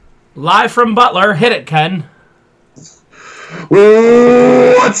Live from Butler. Hit it, Ken.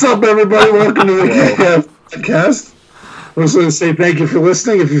 What's up, everybody? Welcome to the KF Podcast. I was going to say thank you for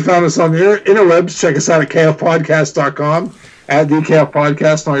listening. If you found us on the interwebs, check us out at kfpodcast.com, at the KF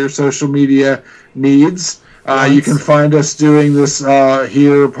Podcast on all your social media needs. You can find us doing this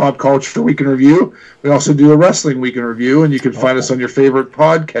here, Pop Culture Week in Review. We also do a Wrestling Week in Review, and you can find us on your favorite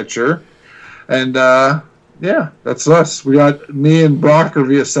podcatcher. And, yeah, that's us. We got me and Brock are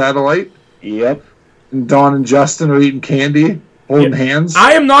via satellite. Yep. And Don and Justin are eating candy, holding hands.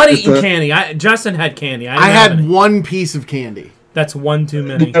 I am not eating candy. Justin had candy. I had one piece of candy. That's one too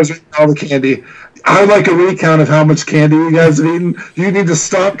many. You guys are eating all the candy. I would like a recount of how much candy you guys have eaten. You need to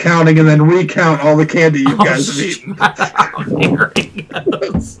stop counting and then recount all the candy you guys have eaten. Here he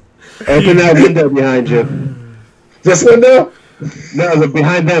goes. Open that window behind you. This window? No,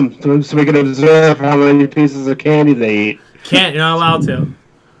 behind them, so we can observe how many pieces of candy they eat. You're not allowed to.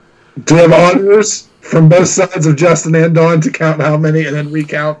 Do we have auditors from both sides of Justin and Don to count how many and then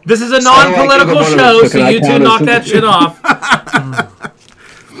recount? This is a non-political show, so you two knock that shit off.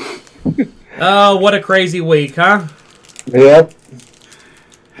 Oh, what a crazy week, huh? Yep.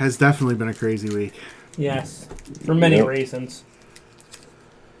 Has definitely been a crazy week. Yes, for many reasons.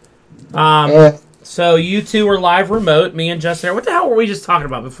 So you two are live remote, me and Justin. What the hell were we just talking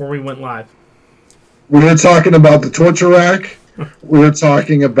about before we went live? We were talking about the torture rack. We were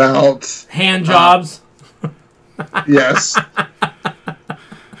talking about... hand jobs. Yes.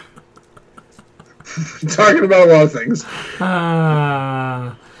 Talking about a lot of things.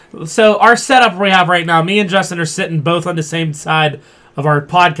 So our setup we have right now, me and Justin are sitting both on the same side of our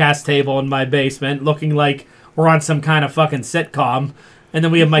podcast table in my basement, looking like we're on some kind of fucking sitcom. And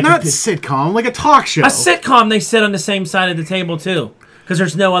then we have my Not sitcom, like a talk show. A sitcom, they sit on the same side of the table too, because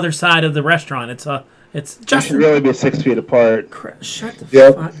there's no other side of the restaurant. It's You just should really be 6 feet apart. Shut the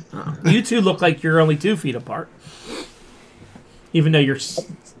Yep. fuck up. You two look like you're only 2 feet apart, even though you're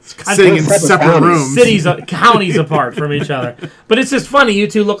sitting in separate rooms. cities, counties apart from each other. But it's just funny. You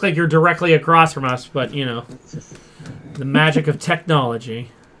two look like you're directly across from us, but you know, the magic of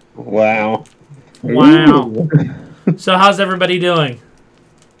technology. Wow. Wow. So how's everybody doing?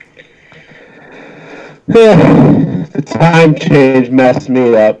 The time change messed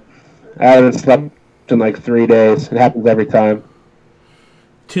me up. I haven't slept in like 3 days. It happens every time.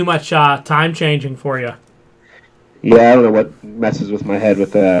 Too much time changing for you. Yeah, I don't know what messes with my head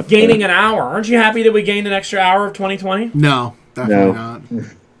with that. Gaining an hour. Aren't you happy that we gained an extra hour of 2020? No, definitely not.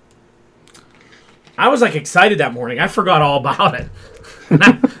 I was like excited that morning. I forgot all about it.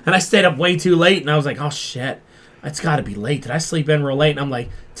 And I stayed up way too late, and I was like, oh shit, it's got to be late. Did I sleep in real late? And I'm like,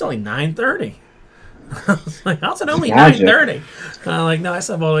 it's only 9:30. I was like, how's it only 9:30? I'm like, no, I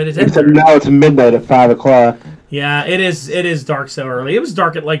slept all the way to 10:30. Now it's midnight at 5 o'clock. Yeah, it is dark so early. It was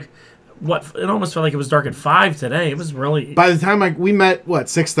dark at like, it almost felt like it was dark at 5 today. It was really... By the time we met,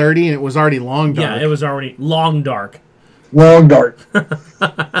 6:30, and it was already long dark. Yeah, it was already long dark. Long dark.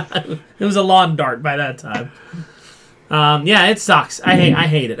 It was a lawn dart by that time. Yeah, it sucks. I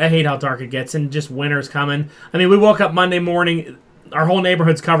hate it. I hate how dark it gets, and just winter's coming. I mean, we woke up Monday morning, our whole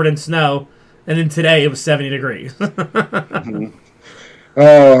neighborhood's covered in snow, and then today it was 70 degrees.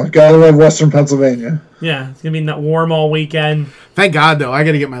 Oh, gotta love Western Pennsylvania. Yeah, it's gonna be warm all weekend. Thank God, though. I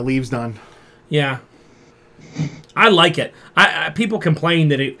got to get my leaves done. Yeah, I like it. People complain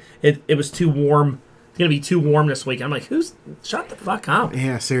that it was too warm. It's gonna be too warm this week. I'm like, shut the fuck up.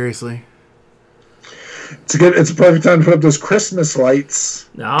 Yeah, seriously. It's a perfect time to put up those Christmas lights.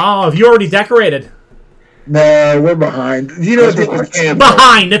 No, have you already decorated? No, we're behind. You know what?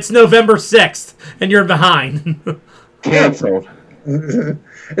 Behind. It's November 6th, and you're behind. Canceled.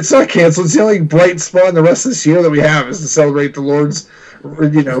 It's not canceled. It's the only bright spot in the rest of this year that we have is to celebrate the Lord's,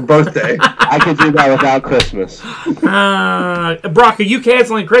 birthday. I could do that without Christmas. Brock, are you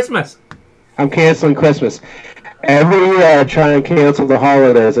canceling Christmas? I'm canceling Christmas. Every year I try and cancel the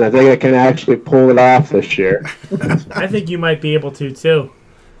holidays, and I think I can actually pull it off this year. I think you might be able to, too.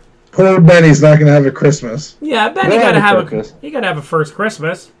 Poor Benny's not going to have a Christmas. Yeah, Benny got to have a first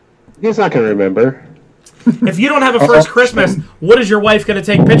Christmas. He's not going to remember. If you don't have a first Christmas, what is your wife going to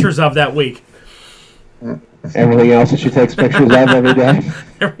take pictures of that week? Everything else that she takes pictures of every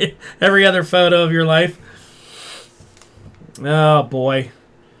day. Every other photo of your life. Oh, boy.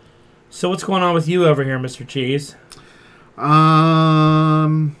 So what's going on with you over here, Mr. Cheese? Not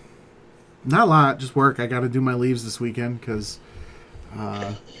a lot. Just work. I got to do my leaves this weekend because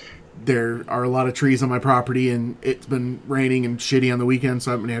there are a lot of trees on my property, and it's been raining and shitty on the weekend,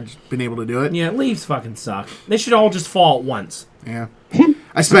 so I haven't been able to do it. Yeah, leaves fucking suck. They should all just fall at once. Yeah.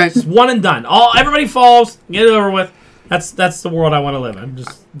 I spent... It's one and done. Everybody falls, get it over with. That's the world I want to live in.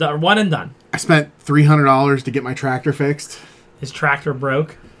 Just one and done. I spent $300 to get my tractor fixed. His tractor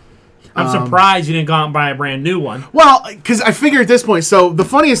broke. I'm surprised you didn't go out and buy a brand new one. Well, because I figure at this point. So the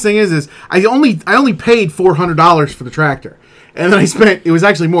funniest thing is I only paid $400 for the tractor, and then it was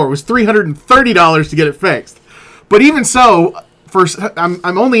actually more. It was $330 to get it fixed. But even so,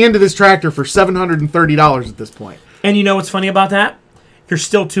 I'm only into this tractor for $730 at this point. And you know what's funny about that? You're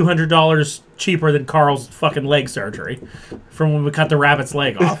still $200 cheaper than Carl's fucking leg surgery from when we cut the rabbit's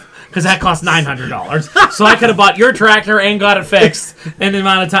leg off. Because that cost $900. So I could have bought your tractor and got it fixed in the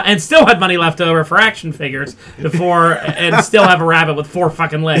amount of time, and still had money left over for action figures and still have a rabbit with 4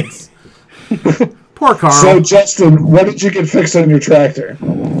 fucking legs. Poor Carl. So, Justin, what did you get fixed on your tractor?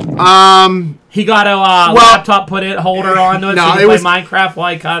 He got a laptop holder on it so he could play Minecraft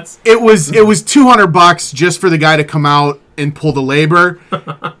while he cuts. It was $200 just for the guy to come out and pull the labor,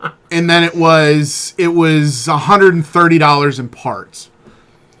 and then it was $130 in parts.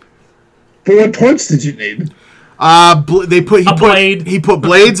 But what parts did you need? Blade. He put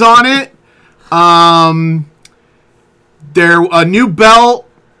blades on it. A new belt,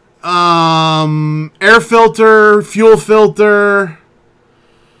 air filter, fuel filter,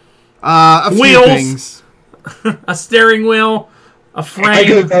 a few things. A steering wheel, a frame. I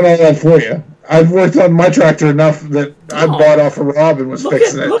could have done all that for you. I've worked on my tractor enough that I bought off of Rob and was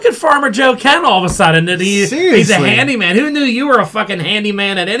fixing it. Look at Farmer Joe Ken all of a sudden. He's a handyman. Who knew you were a fucking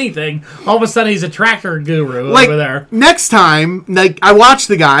handyman at anything? All of a sudden he's a tractor guru over there. Next time, I watch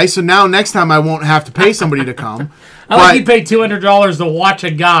the guy, so now next time I won't have to pay somebody to come. Like you paid $200 to watch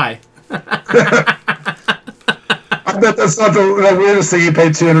a guy. I bet that's not the weirdest thing you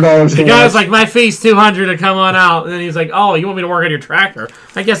paid $200 for. The guy was like, my fee's $200 to come on out. And then he's like, oh, you want me to work on your tractor?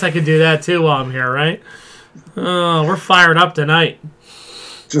 I guess I could do that too while I'm here, right? Oh, we're fired up tonight.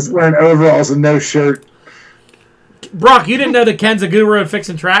 Just wearing overalls and no shirt. Brock, you didn't know that Ken's a guru at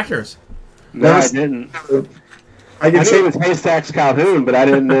fixing tractors. No, I didn't. I knew it was Haystacks Calhoun, but I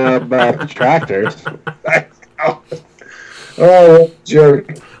didn't know about tractors. Oh,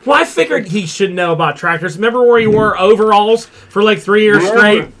 jerk. Well, I figured he should know about tractors. Remember where he wore overalls for like 3 years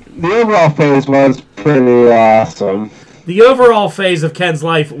straight? The overall phase was pretty awesome. The overall phase of Ken's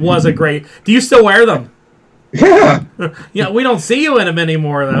life was a great... Do you still wear them? Yeah. Yeah, we don't see you in them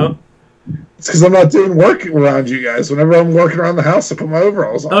anymore, though. It's because I'm not doing work around you guys. Whenever I'm working around the house, I put my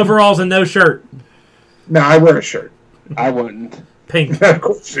overalls on. Overalls and no shirt. No, I wear a shirt. I wouldn't. Pink. Of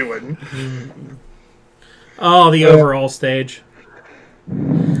course you wouldn't. Oh, the overall stage.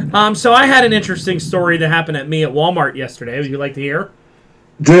 So I had an interesting story that happened at me at Walmart yesterday. Would you like to hear?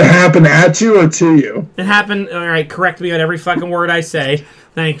 Did it happen at you or to you? It happened... All right, correct me on every fucking word I say.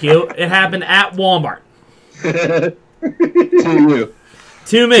 Thank you. It happened at Walmart. To you.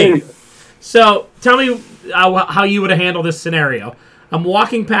 To me. So, tell me how you would have handled this scenario. I'm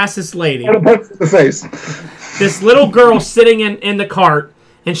walking past this lady. What a punch in the face. This little girl sitting in the cart,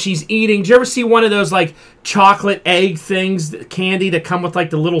 and she's eating... Do you ever see one of those, like, chocolate egg things, candy that come with, like,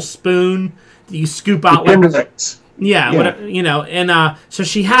 the little spoon that you scoop out? Yeah. Whatever, you know. And so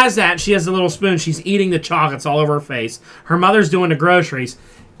she has that. She has the little spoon. She's eating the chocolates all over her face. Her mother's doing the groceries.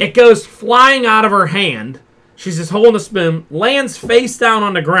 It goes flying out of her hand. She's just holding the spoon, lands face down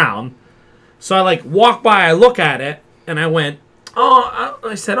on the ground. So I, like, walk by, I look at it, and I went,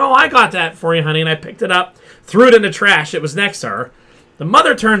 I said, I got that for you, honey. And I picked it up, threw it in the trash. It was next to her. The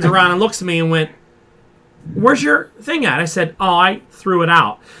mother turns around and looks at me and went, where's your thing at? I said, I threw it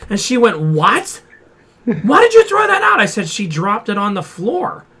out. And she went, what? Why did you throw that out? I said, she dropped it on the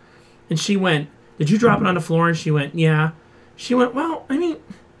floor. And she went, did you drop it on the floor? And she went, yeah. She went, well, I mean,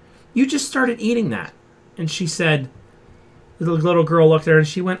 you just started eating that. And she said, the little girl looked at her and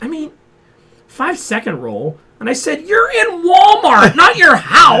she went, I mean, 5-second rule. And I said, you're in Walmart, not your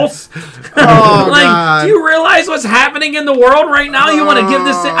house. God. Do you realize what's happening in the world right now? You want to give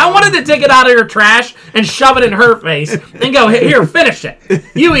this... I wanted to take it out of her trash and shove it in her face and go, here, finish it.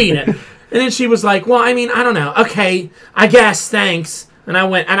 You eat it. And then she was like, well, I mean, I don't know. Okay, I guess, thanks. And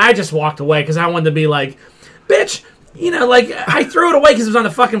I just walked away because I wanted to be like, bitch, you know, like, I threw it away because it was on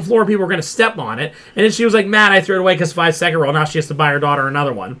the fucking floor. People were going to step on it. And then she was like, mad, I threw it away because 5-second rule. Now she has to buy her daughter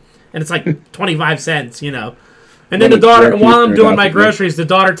another one. And it's like 25 cents, you know. And then the daughter, while I'm doing my groceries, the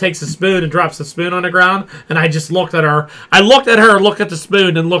daughter takes a spoon and drops the spoon on the ground. And I just looked at her. I looked at her, looked at the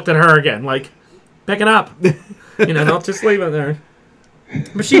spoon, and looked at her again. Like, pick it up. You know, don't just leave it there.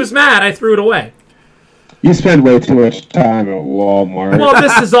 But she was mad. I threw it away. You spend way too much time at Walmart. Well,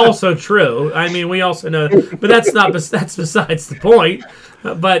 this is also true. I mean, we also know, but that's besides the point.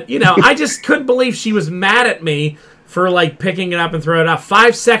 But, you know, I just couldn't believe she was mad at me for, like, picking it up and throwing it out.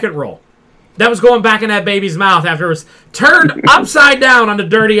 5-second rule. That was going back in that baby's mouth after it was turned upside down on the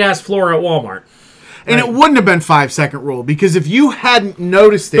dirty-ass floor at Walmart. And it wouldn't have been 5-second rule, because if you hadn't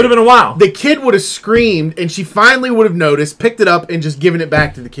noticed it, Would have been a while. the kid would have screamed, and she finally would have noticed, picked it up, and just given it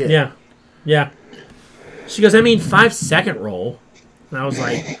back to the kid. Yeah. Yeah. She goes, I mean, 5-second roll. And I was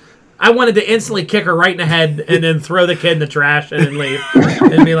like, I wanted to instantly kick her right in the head and then throw the kid in the trash and then leave.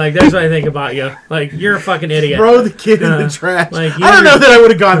 And be like, that's what I think about you. Like, you're a fucking idiot. Throw the kid in the trash. like, I don't know that I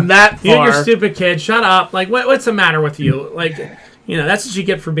would have gone that far. You and your stupid kid, shut up. Like, what's the matter with you? Like, that's what you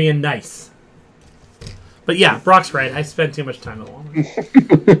get for being nice. But yeah, Brock's right. I spend too much time at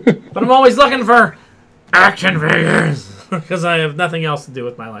Walmart. But I'm always looking for action figures because I have nothing else to do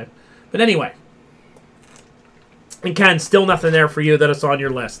with my life. But anyway. And Ken, still nothing there for you that is on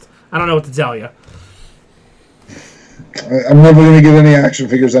your list. I don't know what to tell you. I'm never going to get any action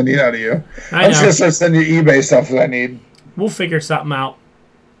figures I need out of you. I'm just know. going to start sending you eBay stuff that I need. We'll figure something out.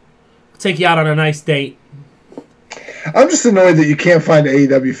 Take you out on a nice date. I'm just annoyed that you can't find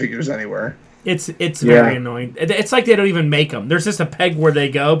AEW figures anywhere. It's very annoying. It's like they don't even make them. There's just a peg where they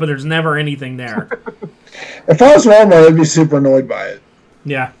go, but there's never anything there. If I was Walmart, I'd be super annoyed by it.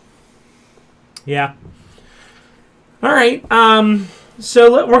 Yeah. Yeah. All right.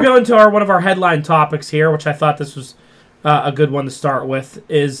 So we're going to one of our headline topics here, which I thought this was a good one to start with,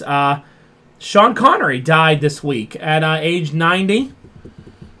 is Sean Connery died this week at age 90.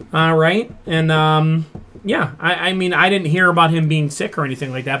 Right? And, yeah, I mean, I didn't hear about him being sick or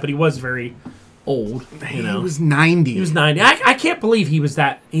anything like that, but he was very old. He was 90. He was 90. I can't believe he was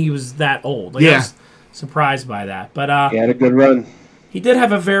that old. Like, I was surprised by that. But he had a good run. He did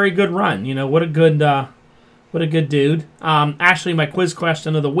have a very good run. What a good dude. Actually, my quiz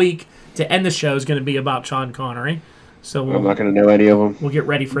question of the week to end the show is going to be about Sean Connery. So I'm not going to know any of them. We'll get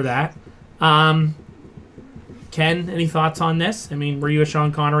ready for that. Ken, any thoughts on this? I mean, were you a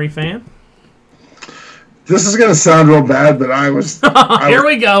Sean Connery fan? This is going to sound real bad, but I was... Here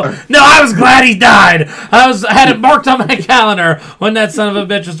we go. No, I was glad he died. I had it marked on my calendar when that son of a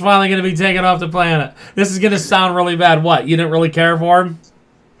bitch was finally going to be taken off the planet. This is going to sound really bad. What? You didn't really care for him?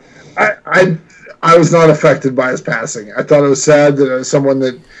 I was not affected by his passing. I thought it was sad that someone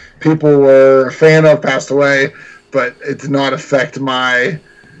that people were a fan of passed away, but it did not affect my...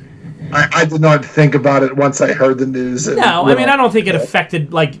 I did not think about it once I heard the news. No, I mean, I don't think it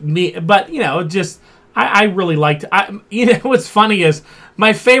affected, like, me, but, just... I really liked... what's funny is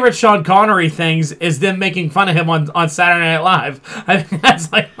my favorite Sean Connery things is them making fun of him on Saturday Night Live. I think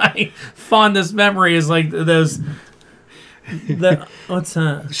that's, like, my fondest memory is, like, those... what's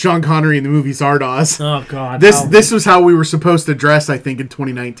that? Sean Connery in the movie Zardoz. Oh, God. This was how we were supposed to dress, I think, in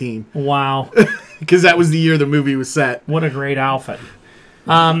 2019. Wow. Because that was the year the movie was set. What a great outfit.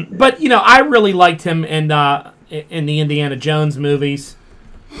 But, I really liked him in the Indiana Jones movies.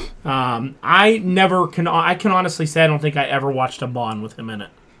 I can honestly say I don't think I ever watched a Bond with him in it.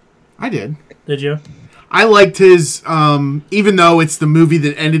 I did. Did you? I liked his, even though it's the movie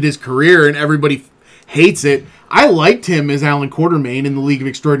that ended his career and everybody hates it, I liked him as Alan Quartermain in The League of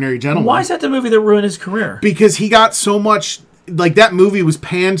Extraordinary Gentlemen. Why is that the movie that ruined his career? Because he got so much... Like, that movie was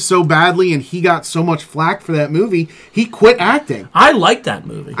panned so badly, and he got so much flack for that movie, he quit acting. I like that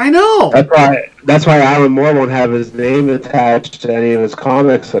movie. I know. That's why Alan Moore won't have his name attached to any of his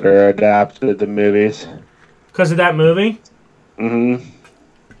comics that are adapted to movies. Because of that movie? Mm-hmm.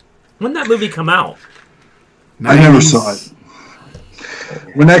 When did that movie come out? I never saw it.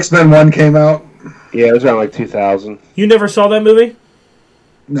 When X-Men 1 came out? Yeah, it was around like 2000. You never saw that movie?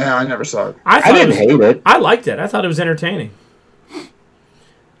 No, I never saw it. I didn't hate it. I liked it. I thought it was entertaining.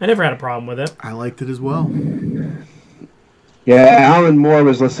 I never had a problem with it. I liked it as well. Yeah, Alan Moore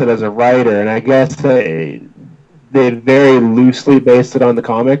was listed as a writer, and I guess they very loosely based it on the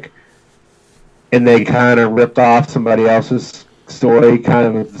comic, and they kind of ripped off somebody else's story, kind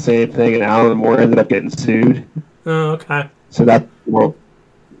of with the same thing, and Alan Moore ended up getting sued. Oh, okay. So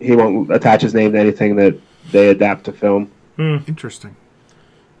he won't attach his name to anything that they adapt to film. Interesting.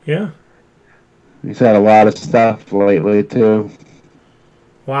 Yeah. He's had a lot of stuff lately, too.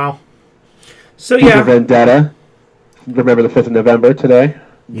 Wow. So, yeah. Vendetta. Remember the 5th of November today?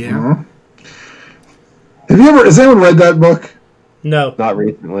 Yeah. Mm-hmm. Has anyone read that book? No. Not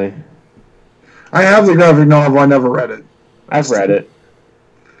recently. I have the graphic novel. I never read it. I've read it.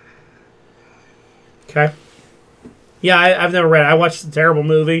 Okay. Yeah, I've never read it. I watched the terrible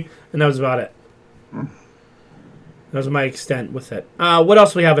movie, and that was about it. That was my extent with it. What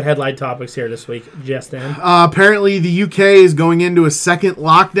else do we have at Headline Topics here this week, Justin? Apparently, the UK is going into a second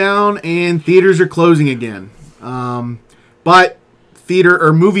lockdown, and theaters are closing again. But theater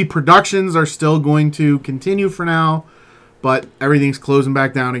or movie productions are still going to continue for now, but everything's closing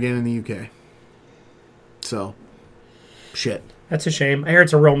back down again in the UK. So, shit. That's a shame. I hear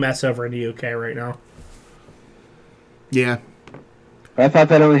it's a real mess over in the UK right now. Yeah. I thought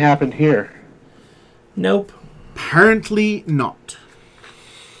that only happened here. Nope. Apparently not.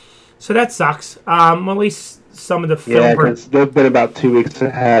 So that sucks. At least some of the film... Yeah, because they've been about 2 weeks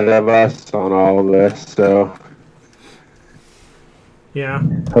ahead of us on all of this, so... Yeah.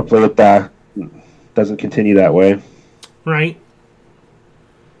 Hopefully that doesn't continue that way. Right.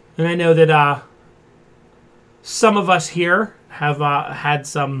 And I know that some of us here have had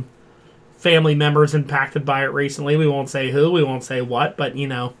some family members impacted by it recently. We won't say who, we won't say what, but,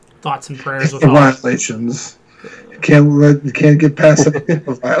 thoughts and prayers with all... Violations. You can't get past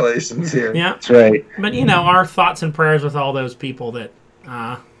the violations here. Yeah. That's right. But, our thoughts and prayers with all those people that...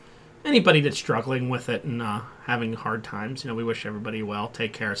 anybody that's struggling with it and having hard times, we wish everybody well.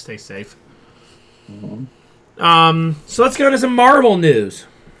 Take care, stay safe. Mm-hmm. So let's go into some Marvel news.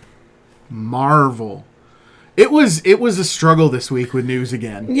 Marvel. It was a struggle this week with news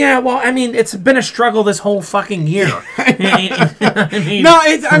again. Yeah, well, it's been a struggle this whole fucking year. Up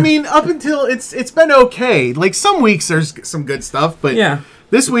until it's been okay. Like some weeks there's some good stuff, but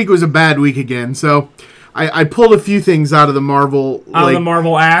this week was a bad week again. So I pulled a few things out of the Marvel out of the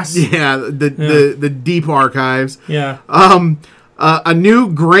Marvel ass. Yeah, the deep archives. Yeah. A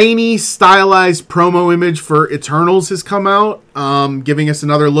new grainy stylized promo image for Eternals has come out, giving us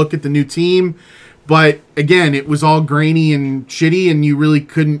another look at the new team. But again, it was all grainy and shitty, and you really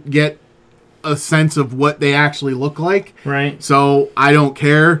couldn't get a sense of what they actually look like. Right. So I don't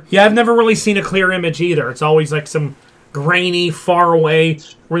care. Yeah, I've never really seen a clear image either. It's always like some grainy, far away,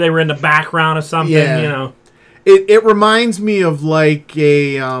 where they were in the background of something. Yeah. It reminds me of like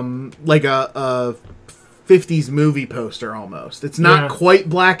a 50s movie poster almost. It's not quite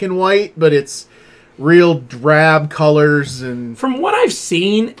black and white, but it's real drab colors. And from what I've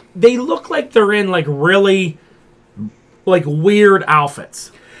seen, they look like they're in like really like weird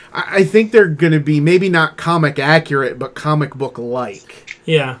outfits. I think they're going to be maybe not comic accurate, but comic book like.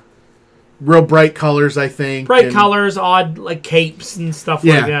 Yeah. Real bright colors, I think. Bright colors, odd like capes and stuff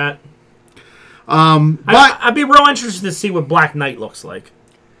like that. But I'd be real interested to see what Black Knight looks like.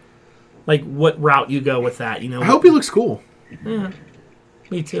 Like what route you go with that, I hope he looks cool. Yeah.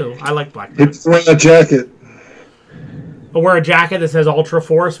 Me too. I like Black Knight. It's wearing a jacket. I'll wear a jacket that says Ultra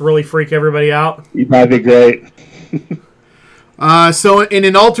Force, really freak everybody out. That'd be great. So in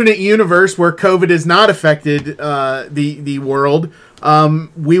an alternate universe where COVID has not affected the world,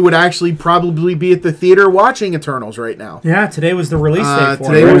 we would actually probably be at the theater watching Eternals right now. Yeah, today was the release date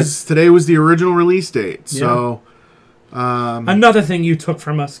for Today was the original release date. So another thing you took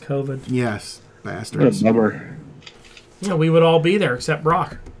from us, COVID. Yes, bastards. What a bummer. Yeah, we would all be there except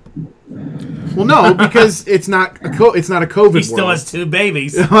Brock. Well, no, because it's not a COVID. He still has 2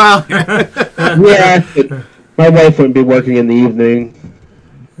 babies. Well, Yeah, my wife wouldn't be working in the evening.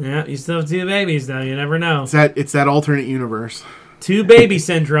 Yeah, you still have 2 babies though. You never know. it's that alternate universe. 2 baby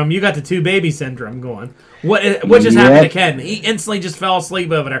syndrome. You got the 2 baby syndrome going. What just happened to Ken? He instantly just fell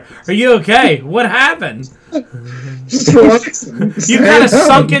asleep over there. Are you okay? What happened? Just relaxing. You kind of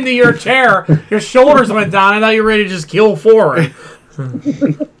sunk into your chair. Your shoulders went down. I thought you were ready to just keel forward.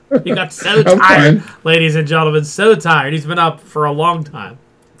 You got so tired, ladies and gentlemen. So tired. He's been up for a long time.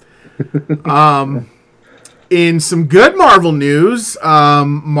 In some good Marvel news,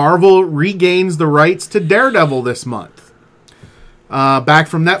 Marvel regains the rights to Daredevil this month. Back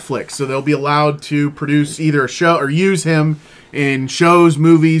from Netflix, so they'll be allowed to produce either a show or use him in shows,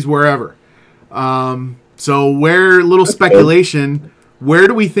 movies, wherever. So little speculation, where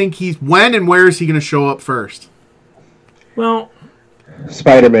do we think when and where is he going to show up first? Well,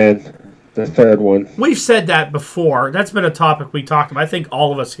 Spider-Man, the third one. We've said that before. That's been a topic we talked about. I think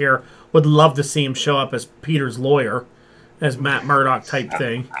all of us here would love to see him show up as Peter's lawyer, as Matt Murdock type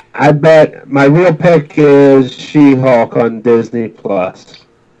thing. I bet my real pick is She-Hulk on Disney+.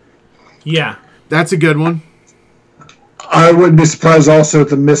 Yeah. That's a good one. I wouldn't be surprised also at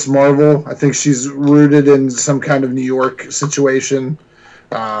the Miss Marvel. I think she's rooted in some kind of New York situation.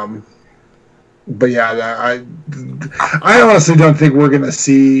 But yeah, I honestly don't think we're going to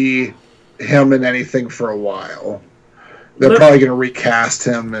see him in anything for a while. They're probably going to recast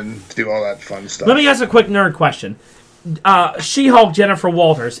him and do all that fun stuff. Let me ask a quick nerd question. She-Hulk Jennifer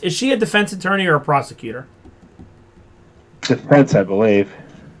Walters, is she a defense attorney or a prosecutor? Defense, I believe.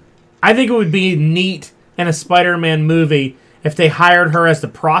 I think it would be neat in a Spider-Man movie if they hired her as the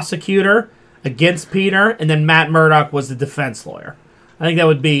prosecutor against Peter, and then Matt Murdock was the defense lawyer. I think that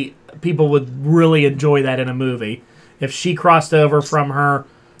would be... People would really enjoy that in a movie. If she crossed over from her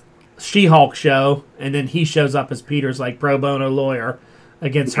She-Hulk show, and then he shows up as Peter's like pro bono lawyer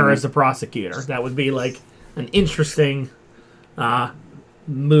against her as the prosecutor. That would be like an interesting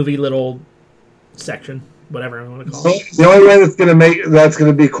movie little section, whatever I want to call it. The only way that's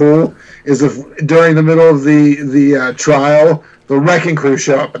gonna be cool is if during the middle of the trial, the wrecking crew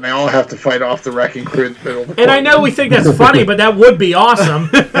show up and they all have to fight off the wrecking crew in the middle of the court. And I know we think that's funny, but that would be awesome.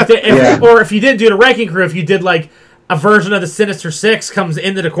 Or if you didn't do the wrecking crew, if you did like a version of the Sinister Six comes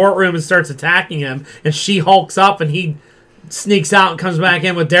into the courtroom and starts attacking him, and she hulks up and he sneaks out and comes back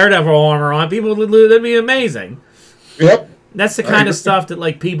in with Daredevil armor on, that'd be amazing. Yep. That's the kind of stuff that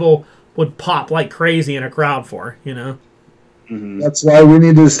like people would pop like crazy in a crowd for, you know? Mm-hmm. That's why we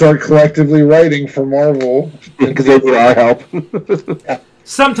need to start collectively writing for Marvel. Because they need our help.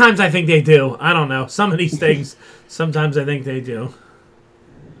 Sometimes I think they do. I don't know. Some of these things, sometimes I think they do.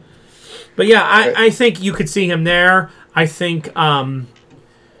 But yeah, I think you could see him there. I think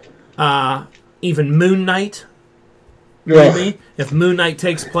even Moon Knight, maybe. If Moon Knight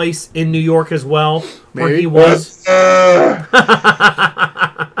takes place in New York as well, where he was.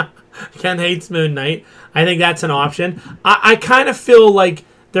 Ken hates Moon Knight. I think that's an option. I kind of feel like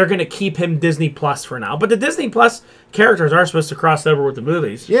they're going to keep him Disney Plus for now. But the Disney Plus characters are supposed to cross over with the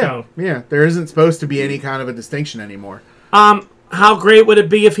movies. Yeah, so. yeah. There isn't supposed to be any kind of a distinction anymore. How great would it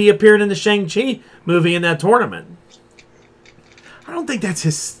be if he appeared in the Shang-Chi movie in that tournament? I don't think that's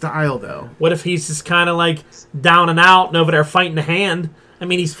his style, though. What if he's just kind of like down and out and over there fighting the Hand? I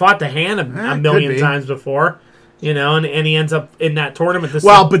mean, he's fought the Hand a million times before. You know, and he ends up in that tournament.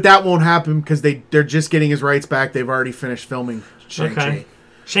 But that won't happen because they're just getting his rights back. They've already finished filming Shang-Chi. Okay.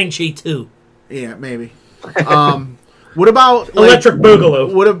 Shang-Chi 2. Yeah, maybe. What about Electric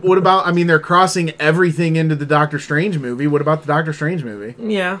Boogaloo? What about? I mean, they're crossing everything into the Doctor Strange movie. What about the Doctor Strange movie?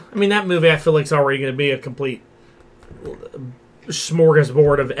 Yeah, I mean that movie I feel like is already going to be a complete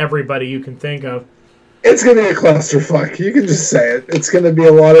smorgasbord of everybody you can think of. It's going to be a clusterfuck. You can just say it. It's going to be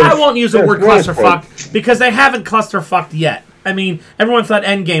a lot of... I won't use the word clusterfuck because they haven't clusterfucked yet. I mean, everyone thought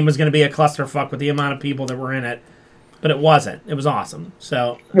Endgame was going to be a clusterfuck with the amount of people that were in it, but it wasn't. It was awesome.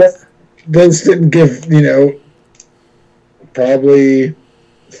 So Vince didn't give, probably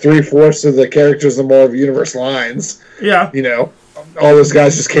 3/4 of the characters in the Marvel Universe lines. Yeah. All those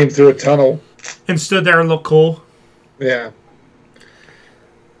guys just came through a tunnel. And stood there and looked cool. Yeah.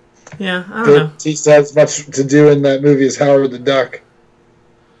 Yeah, I don't know. He still has much to do in that movie as Howard the Duck.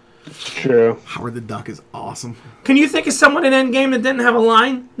 True. Howard the Duck is awesome. Can you think of someone in Endgame that didn't have a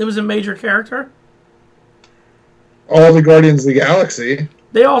line that was a major character? All the Guardians of the Galaxy.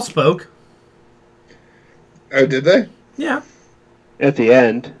 They all spoke. Oh, did they? Yeah. At the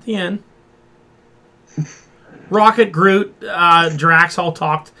end. The end. Rocket, Groot, Drax all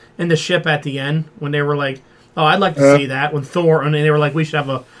talked in the ship at the end when they were like, oh, I'd like to see that. When Thor, and they were like, we should have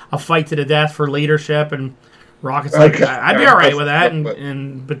a fight to the death for leadership. And Rocket's like, I'd be all right with that.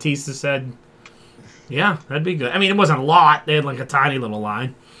 And Batista said, yeah, that'd be good. I mean, it wasn't a lot. They had like a tiny little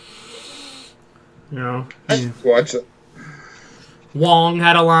line. Watch it. Wong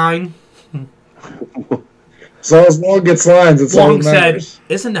had a line. So as Wong gets lines, it's all Wong that matters. said,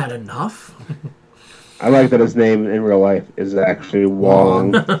 isn't that enough? I like that his name in real life is actually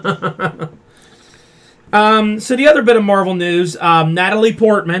Wong. So the other bit of Marvel news, Natalie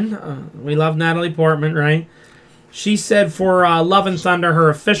Portman, we love Natalie Portman, right? She said for Love and Thunder, her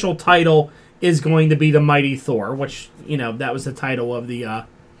official title is going to be the Mighty Thor, which, that was the title of the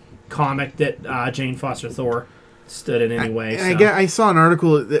comic that Jane Foster Thor stood in anyway. I saw an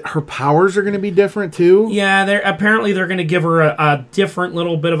article that her powers are going to be different too. Yeah, apparently they're going to give her a different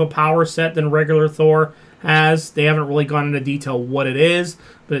little bit of a power set than regular Thor has. They haven't really gone into detail what it is,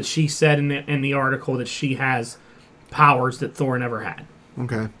 but she said in the article that she has powers that Thor never had.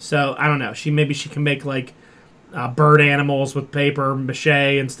 Okay. So I don't know. Maybe she can make like bird animals with paper mache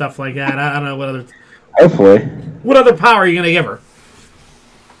and stuff like that. I don't know what other. Hopefully. What other power are you going to give her?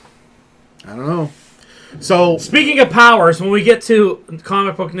 I don't know. So, speaking of powers, when we get to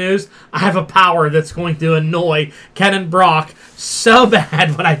comic book news, I have a power that's going to annoy Ken and Brock so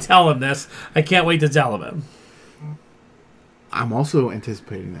bad when I tell him this. I can't wait to tell him. I'm also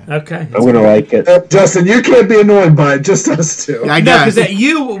anticipating that. Okay. I'm going to like it. Justin, you can't be annoyed by it, just us two. I guess. Because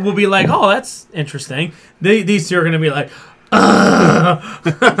you will be like, oh, that's interesting. These two are going to be like,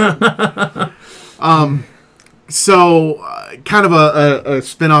 So, kind of a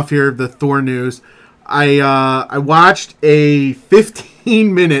spin-off here of the Thor news. I watched a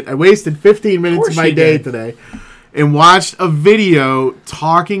 15-minute... I wasted 15 minutes of my day today and watched a video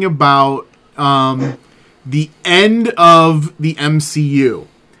talking about the end of the MCU.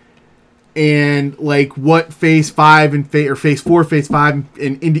 And, like, what Phase 5 and Phase 4, Phase 5,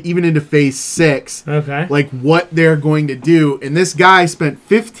 and even into Phase 6. Okay. Like, what they're going to do. And this guy spent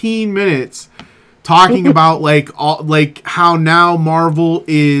 15 minutes talking about like how now Marvel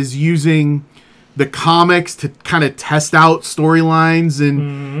is using the comics to kind of test out storylines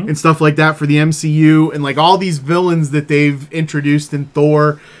and stuff like that for the MCU, and like all these villains that they've introduced in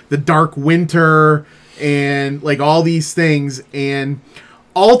Thor, the Dark Winter, and like all these things. And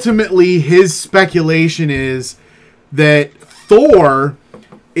ultimately his speculation is that Thor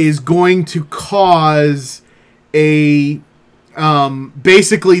is going to cause a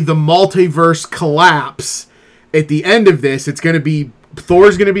basically the multiverse collapse at the end of this. It's going to be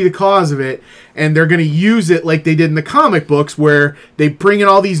Thor's going to be the cause of it, and they're going to use it like they did in the comic books, where they bring in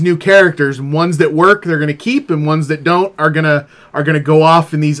all these new characters, and ones that work they're going to keep, and ones that don't are going to go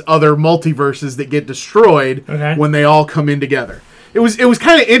off in these other multiverses that get destroyed when they all come in together. It was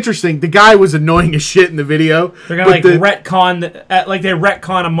kind of interesting. The guy was annoying as shit in the video. They're going to retcon like they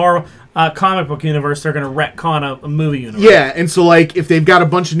retcon a Marvel comic book universe. They're going to retcon a movie universe. Yeah, and so like if they've got a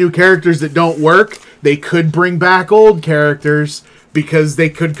bunch of new characters that don't work, they could bring back old characters because they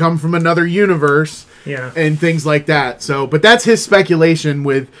could come from another universe. Yeah. And things like that. So, but that's his speculation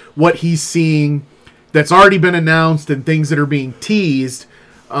with what he's seeing that's already been announced and things that are being teased.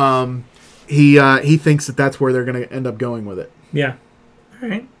 He thinks that that's where they're going to end up going with it. Yeah. All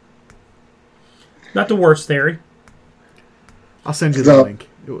right. Not the worst theory. I'll send you the link.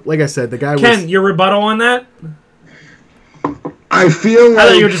 Like I said, the guy was... Ken, your rebuttal on that? I feel like... I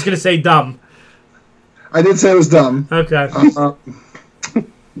thought you were just going to say dumb. I did say it was dumb. Okay.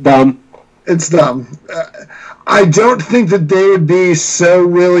 Dumb. It's dumb. I don't think that they would be so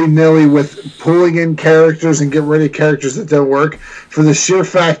willy-nilly with pulling in characters and get rid of characters that don't work for the sheer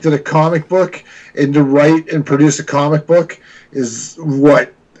fact that a comic book and to write and produce a comic book is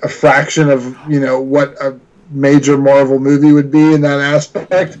what a fraction of, what a major Marvel movie would be in that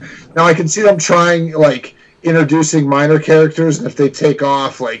aspect. Now I can see them trying like introducing minor characters, and if they take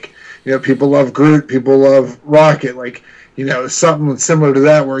off, like, people love Groot, people love Rocket, like, something similar to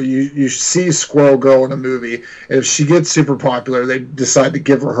that where you see Squirrel Girl in a movie, and if she gets super popular, they decide to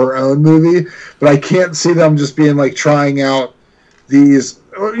give her her own movie. But I can't see them just being like trying out these.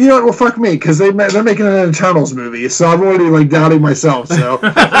 Well, fuck me, because they're making an Eternals movie, so I'm already like doubting myself. So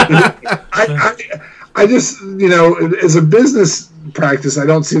I just, as a business practice, I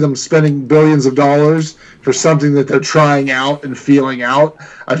don't see them spending billions of dollars for something that they're trying out and feeling out.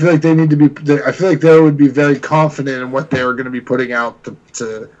 I feel like they need to be. I feel like they would be very confident in what they are going to be putting out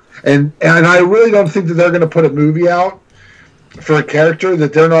and I really don't think that they're going to put a movie out for a character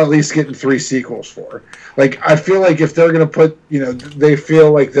that they're not at least getting 3 sequels for. Like, I feel like if they're going to put, they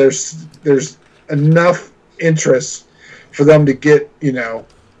feel like there's enough interest for them to get,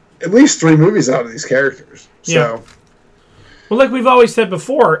 at least 3 movies out of these characters. So. Yeah. Well, like we've always said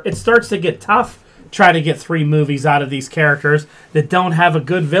before, it starts to get tough trying to get 3 movies out of these characters that don't have a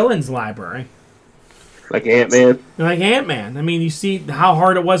good villains library. Like Ant-Man? Like Ant-Man. I mean, you see how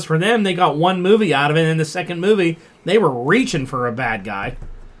hard it was for them. They got 1 movie out of it, and in the second movie, they were reaching for a bad guy.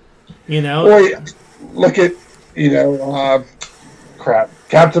 Or look at,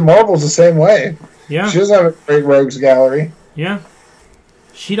 Captain Marvel's the same way. Yeah. She doesn't have a great rogues gallery. Yeah.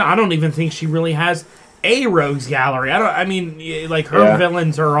 I don't even think she really has a rogues gallery. Her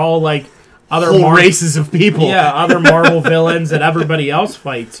villains are all like other whole races of people. Yeah, other Marvel villains that everybody else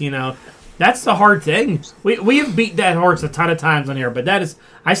fights, That's the hard thing. We have beat that horse a ton of times on here, but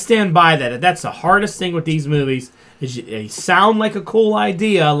I stand by that. That's the hardest thing with these movies is they sound like a cool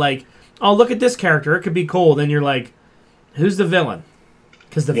idea, like, oh, look at this character, it could be cool. Then you're like, who's the villain?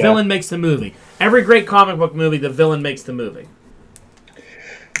 Because the villain makes the movie. Every great comic book movie, the villain makes the movie.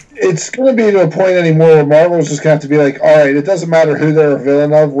 It's going to be to a point anymore where Marvel's just going to have to be like, all right, it doesn't matter who they're a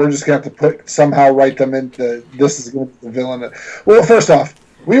villain of, we're just going to have to write them into, this is going to be the villain. Well, first off,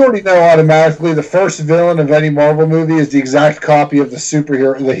 we already know automatically the first villain of any Marvel movie is the exact copy of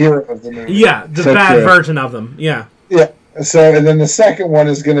the hero of the movie. Yeah, the bad version of them, yeah. Yeah. So, and then the second one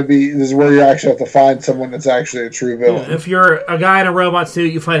is going to be, this is where you actually have to find someone that's actually a true villain. If you're a guy in a robot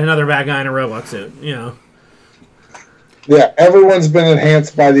suit, you fight another bad guy in a robot suit, Yeah, everyone's been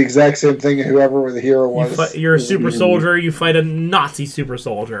enhanced by the exact same thing, whoever the hero was. You're a super soldier, you fight a Nazi super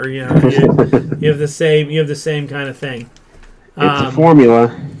soldier, you have the same kind of thing. It's a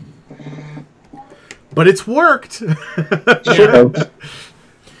formula. But it's worked.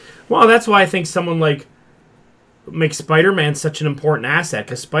 Well, that's why I think someone like makes Spider-Man such an important asset,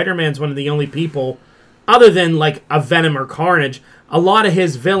 because Spider-Man's one of the only people, other than like a Venom or Carnage, a lot of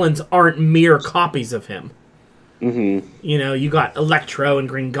his villains aren't mere copies of him. Mm-hmm. You got Electro and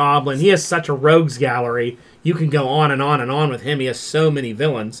Green Goblin. He has such a rogues gallery. You can go on and on and on with him. He has so many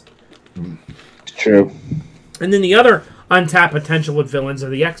villains. True. And then the other untapped potential with villains are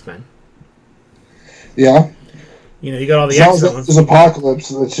the X-Men. Yeah. You know, you got all the As long as extra ones. there's Apocalypse,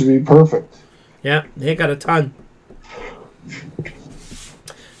 that should be perfect. Yeah, they got a ton.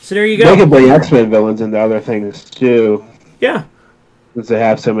 So there you They go. can bring X-Men villains into other things too, Yeah, since they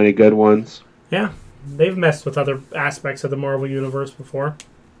have so many good ones. yeah. They've messed with other aspects of the Marvel Universe before.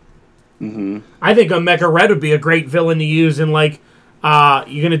 Mm-hmm. I think Omega Red would be a great villain to use in, like,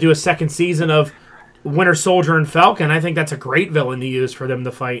 you're going to do a second season of Winter Soldier and Falcon. I think that's a great villain to use for them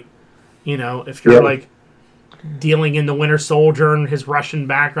to fight. You know, if you're, like, dealing in the Winter Soldier and his Russian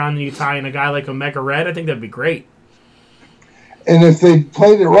background and you tie in a guy like Omega Red, I think that'd be great. And if they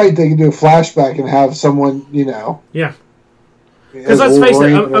played it right, they could do a flashback and have someone, you know. Yeah. Because let's face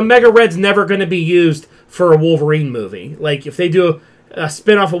it, Omega Red's never going to be used for a Wolverine movie. Like, if they do a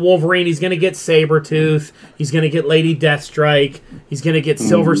spin-off of Wolverine, he's going to get Sabretooth, he's going to get Lady Deathstrike, he's going to get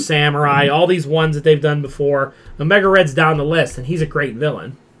Silver Samurai, all these ones that they've done before. Omega Red's down the list, and he's a great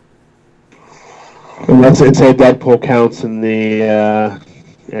villain. And let's say Deadpool counts in the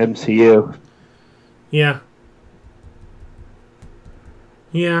MCU. Yeah.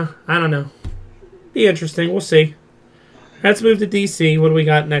 Yeah, I don't know. Be interesting. We'll see. Let's move to DC. What do we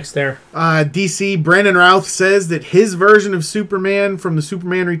got next there? DC, Brandon Routh says that his version of Superman from the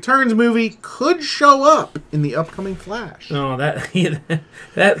Superman Returns movie could show up in the upcoming Flash. Oh,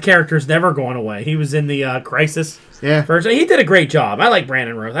 that character's never going away. He was in the Crisis Yeah. version. He did a great job. I like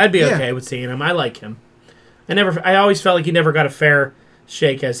Brandon Routh. I'd be okay with seeing him. I like him. I always felt like he never got a fair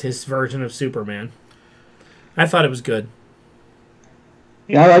shake as his version of Superman. I thought it was good.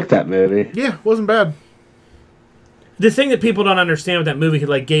 Yeah, I like that movie. Yeah, wasn't bad. The thing that people don't understand with that movie,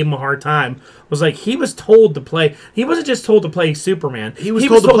 like, gave him a hard time, was like he was told to play. He wasn't just told to play Superman. He was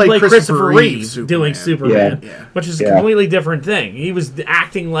told to play Christopher Reeve doing Superman, Yeah. which is a completely different thing. He was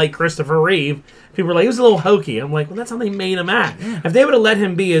acting like Christopher Reeve. People were like, he was a little hokey. I'm like, well, that's how they made him act. Yeah. If they would have let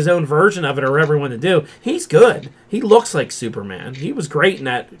him be his own version of it, or everyone to do, he's good. He looks like Superman. He was great in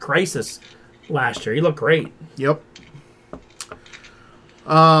that Crisis last year. He looked great. Yep.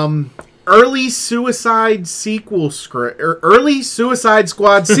 Early Suicide Squad sequel scripts.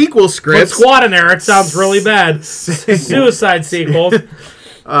 Put squad in there. It sounds really bad. Suicide sequels. Say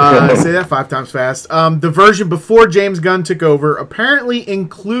that 5 times fast. The version before James Gunn took over apparently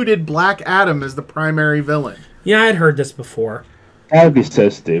included Black Adam as the primary villain. Yeah, I'd heard this before. That would be so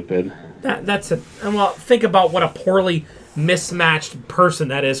stupid. That's it. Well, think about what a poorly mismatched person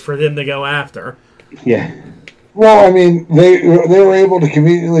that is for them to go after. Yeah. Well, I mean, they were able to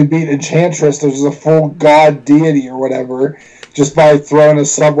conveniently beat Enchantress, which is a full god deity or whatever, just by throwing a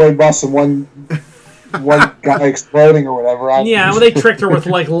subway bus and one guy exploding or whatever. Yeah, well, they tricked her with,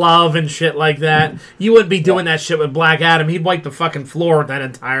 like, love and shit like that. You wouldn't be doing that shit with Black Adam. He'd wipe the fucking floor with that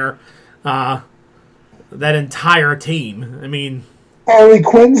entire team. I mean, Harley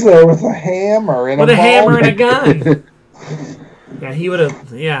Quinn's there with a hammer and a hammer and a gun. Yeah, he would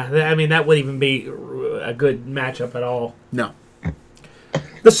have. Yeah, I mean, that wouldn't even be a good matchup at all. No.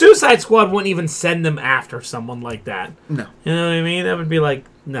 The Suicide Squad wouldn't even send them after someone like that. No. You know what I mean? That would be like,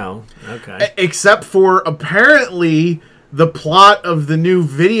 no. Okay. Except for apparently the plot of the new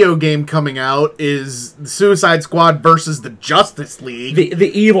video game coming out is the Suicide Squad versus the Justice League.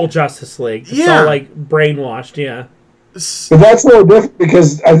 The evil Justice League. It's all like brainwashed, yeah. But that's a little different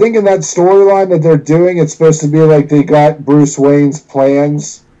because I think in that storyline that they're doing, it's supposed to be like they got Bruce Wayne's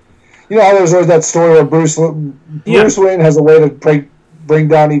plans. You know how there's always that story where Bruce Wayne has a way to bring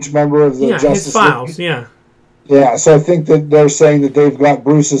down each member of the Justice his files, League. yeah. Yeah, so I think that they're saying that they've got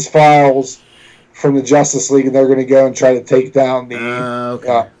Bruce's files from the Justice League, and they're going to go and try to take down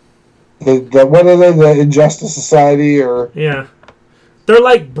the what are they, the Injustice Society, or they're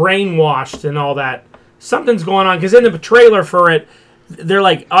like brainwashed and all that. Something's going on because in the trailer for it, they're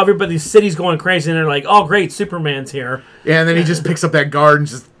like everybody's city's going crazy, and they're like, "Oh, great, Superman's here!" Yeah, and then he just picks up that guard and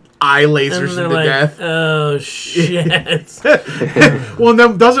just eye lasers him to death. Oh shit! Well,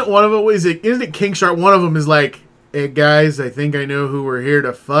 then doesn't one of them isn't it King Shark? One of them is like, "Hey guys, I think I know who we're here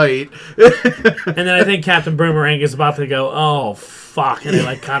to fight." And then I think Captain Boomerang is about to go, "Oh fuck!" and they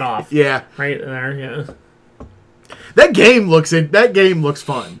like cut off. Yeah, right there. Yeah, that game looks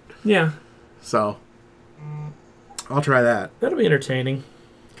fun. Yeah, so I'll try that. That'll be entertaining.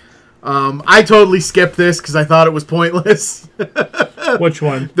 I totally skipped this because I thought it was pointless. Which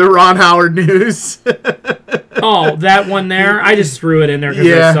one? The Ron Howard news. Oh, that one there? I just threw it in there because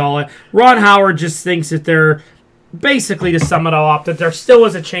I saw it. Ron Howard just thinks that they're, basically to sum it all up, that there still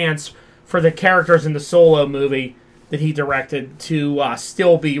is a chance for the characters in the Solo movie that he directed to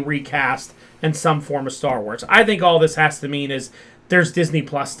still be recast in some form of Star Wars. I think all this has to mean is there's Disney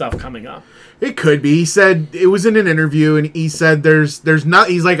Plus stuff coming up. It could be. He said it was in an interview, and he said there's not.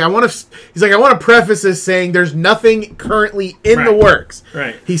 He's like I want to preface this saying there's nothing currently in the works.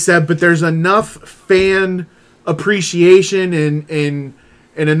 Right. He said, but there's enough fan appreciation and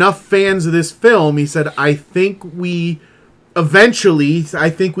enough fans of this film. He said I think we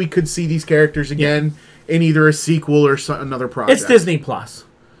could see these characters again in either a sequel or another project. It's Disney Plus.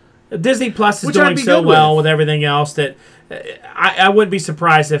 Disney Plus is Which I'd doing be so good well with. with everything else that I wouldn't be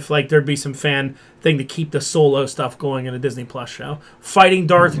surprised if like there'd be some fan thing to keep the Solo stuff going in a Disney Plus show. Fighting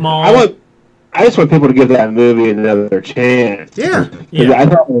Darth Maul. I just want people to give that movie another chance. Yeah. Yeah. I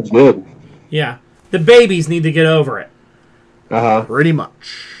thought it was good. Yeah. The babies need to get over it. Pretty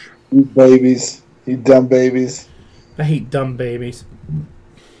much. You babies. You dumb babies. I hate dumb babies.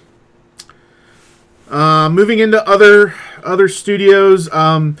 Moving into other studios,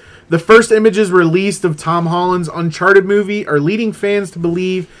 the first images released of Tom Holland's Uncharted movie are leading fans to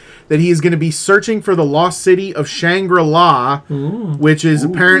believe that he is going to be searching for the lost city of Shangri-La, which is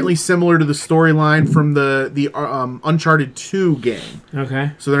apparently similar to the storyline from the Uncharted 2 game.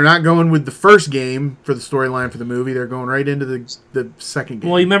 Okay. So they're not going with the first game for the storyline for the movie. They're going right into the second game.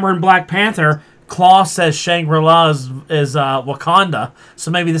 Well, you remember in Black Panther, Claw says Shangri-La is Wakanda, so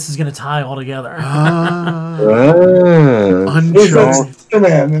maybe this is going to tie all together. Uncharted. It's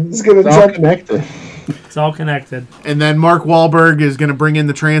gonna It's all jump. connected. It's all connected. And then Mark Wahlberg is going to bring in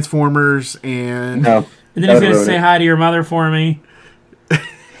the Transformers and... No. And then he's going to say hi to your mother for me.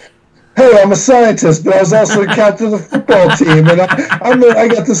 Hey, I'm a scientist, but I was also the captain of the football team, and I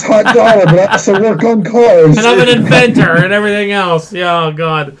got this hot daughter, but I also work on cars. And I'm an inventor and everything else. Yeah, oh,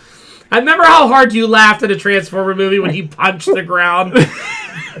 God. I remember how hard you laughed at a Transformer movie when he punched the ground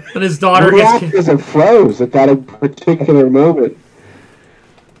and his daughter The gets... actors have froze at that particular moment.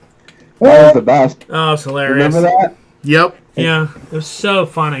 That was the best. Oh, it's hilarious. Remember that? Yep. Yeah, it was so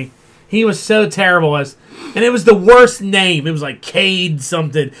funny. He was so terrible and it was the worst name. It was like Cade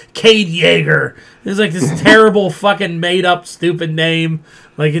something, Cade Yeager. It was like this terrible fucking made up stupid name.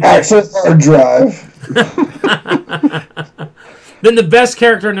 Like it's Access hard drive. then the best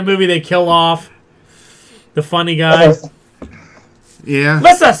character in the movie they kill off, the funny guy. Yeah.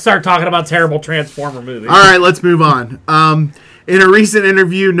 Let's not start talking about terrible Transformer movies. All right, let's move on. In a recent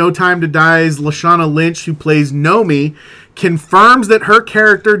interview, No Time to Die's Lashana Lynch, who plays Nomi, confirms that her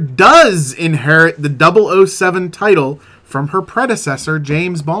character does inherit the 007 title from her predecessor,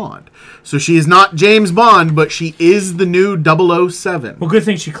 James Bond. So she is not James Bond, but she is the new 007. Well, good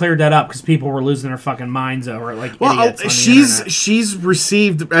thing she cleared that up because people were losing their fucking minds over it. Like idiots on the internet. she's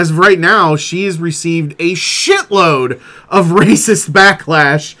received, as of right now, she has received a shitload of racist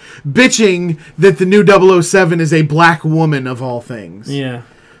backlash, bitching that the new 007 is a black woman of all things. Yeah.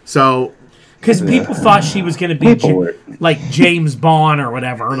 So... Because people thought she was going to be like James Bond or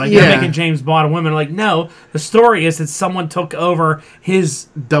whatever. Like, they're making James Bond a woman. Like, no. The story is that someone took over his...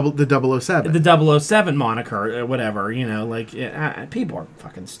 the 007. The 007 moniker or whatever. You know, like, people are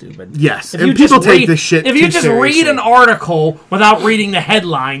fucking stupid. Yes. If And you people just take read- this shit If you too just seriously. read an article without reading the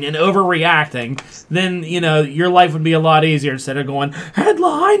headline and overreacting, then, you know, your life would be a lot easier instead of going,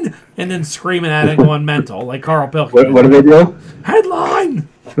 headline! And then screaming at it and going mental, like Carl Pilkington. What do they do? Headline!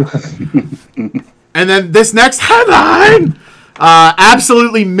 And then this next headline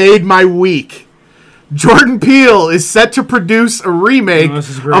absolutely made my week. Jordan Peele is set to produce a remake this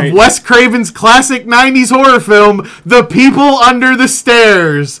is great. of Wes Craven's classic 90s horror film, The People Under the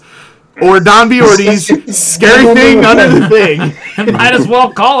Stairs. Or Don Biordy's Scary Thing Under the Thing. Might as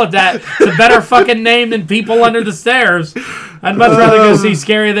well call it that. It's a better fucking name than People Under the Stairs. I'd much rather go see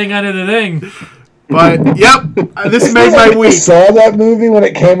Scary Thing Under the Thing. But, yep, this made my I week. saw that movie when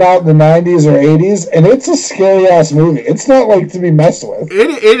it came out in the 90s or 80s, and it's a scary-ass movie. It's not like to be messed with.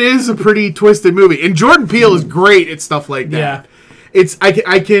 It is a pretty twisted movie. And Jordan Peele is great at stuff like that. Yeah. It's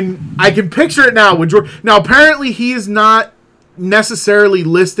I can picture it now. Now, apparently he is not necessarily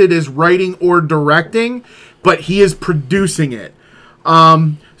listed as writing or directing, but he is producing it.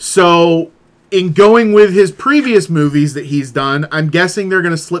 So in going with his previous movies that he's done, I'm guessing they're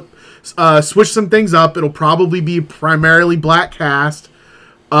going to switch some things up. It'll probably be primarily black cast.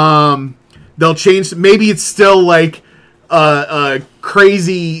 They'll change. Maybe it's still like a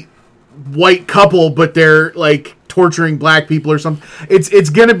crazy white couple, but they're like torturing black people or something. It's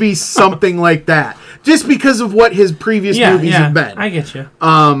going to be something like that, just because of what his previous movies have been. I get you.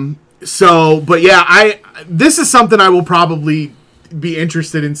 So, but yeah, this is something I will probably be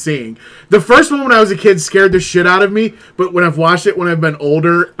interested in seeing. The first one when I was a kid scared the shit out of me, but when I've watched it when I've been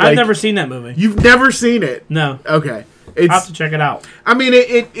older, I've never seen that movie. You've never seen it? No. Okay. I'll have to check it out. I mean,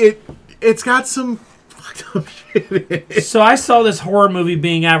 it's got some fucked up shit is. So I saw this horror movie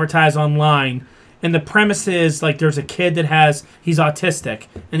being advertised online, and the premise is like there's a kid that he's autistic,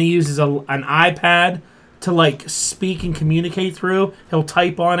 and he uses an iPad to like speak and communicate through. He'll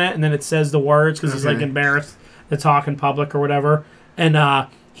type on it, and then it says the words because he's like embarrassed to talk in public or whatever. And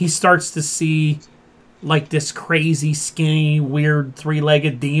he starts to see like this crazy, skinny, weird,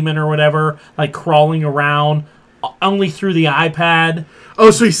 three-legged demon or whatever, like crawling around only through the iPad.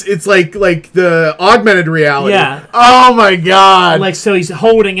 Oh, so it's like the augmented reality. Yeah. Oh my god. Like, so he's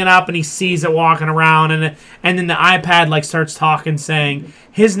holding it up and he sees it walking around, and then the iPad like starts talking, saying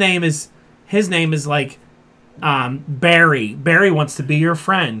his name is like Barry. Barry wants to be your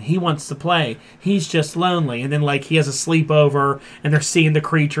friend. He wants to play. He's just lonely. And then like he has a sleepover, and they're seeing the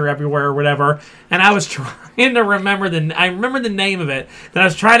creature everywhere or whatever. And I was trying to remember I remember the name of it. Then I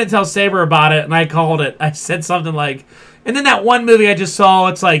was trying to tell Saber about it, and I called it. I said something like, and then that one movie I just saw,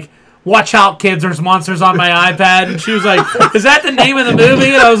 it's like, watch out, kids, there's monsters on my iPad. And she was like, is that the name of the movie?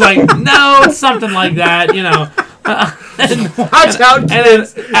 And I was like, no, it's something like that, you know. Watch out,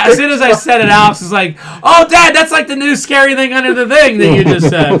 kids. And then, as soon as I said it, Alex was like, oh, Dad, that's like the new scary thing under the thing that you just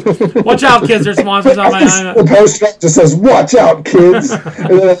said. Watch out, kids, there's monsters on my iPad. The poster just says, watch out, kids.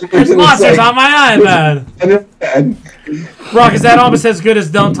 There's monsters on my iPad. Brock, is that almost as good as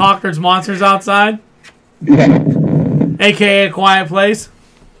Don't Talk, There's Monsters Outside? Yeah. A.K.A. A Quiet Place?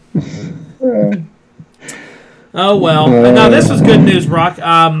 Oh, well. Now, this was good news, Brock.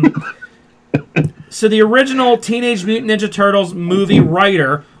 So the original Teenage Mutant Ninja Turtles movie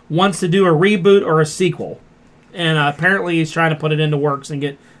writer wants to do a reboot or a sequel. And apparently he's trying to put it into works and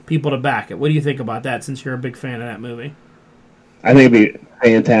get people to back it. What do you think about that, since you're a big fan of that movie? I think it'd be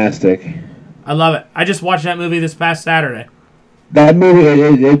fantastic. I love it. I just watched that movie this past Saturday. That movie,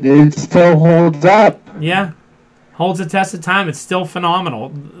 it still holds up. Yeah. Holds the test of time. It's still phenomenal.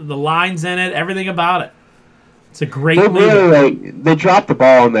 The lines in it, everything about it. It's a great movie. Really, they dropped the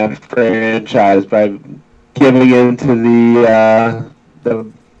ball in that franchise by giving in to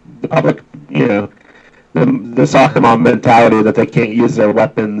the public, you know, the soccer mom mentality that they can't use their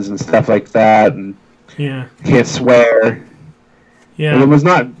weapons and stuff like that, and can't swear. Yeah. And it was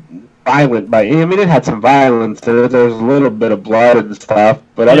not violent, but I mean, it had some violence. There was a little bit of blood and stuff,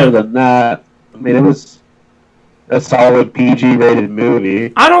 but other than that, I mean, it was a solid PG-rated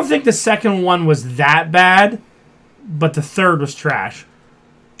movie. I don't think the second one was that bad, but the third was trash.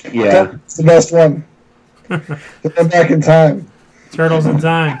 Yeah. It's the best one. They're back in time. Turtles in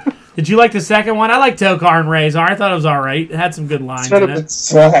Time. Did you like the second one? I liked Tokar and Razor. I thought it was all right. It had some good lines in it.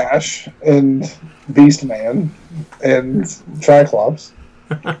 Slash and Beast Man and Triclops.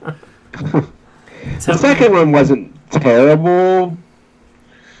 The second one wasn't terrible,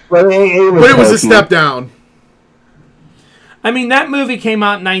 but it was a step down. I mean, that movie came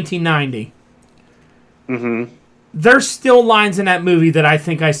out in 1990. Mm-hmm. There's still lines in that movie that I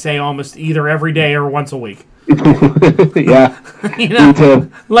think I say almost either every day or once a week. Yeah. You know, me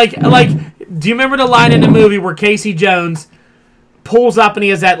too. like, do you remember the line in the movie where Casey Jones pulls up and he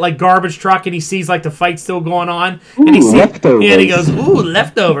has that like garbage truck and he sees like the fight still going on, and he sees, leftovers. and he goes, "Ooh,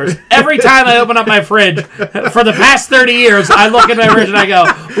 leftovers!" Every time I open up my fridge for the past 30 years, I look at my fridge and I go,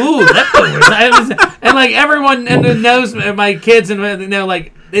 "Ooh, leftovers!" And like everyone knows, my kids, and you know,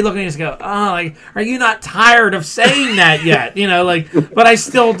 like they look at me and just go, "Oh, like, are you not tired of saying that yet?" You know, like, but I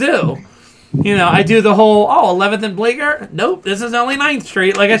still do. You know, I do the whole, 11th and Bleecker? Nope, this is only 9th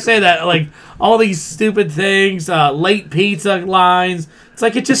Street. Like, I say that, like, all these stupid things, late pizza lines. It's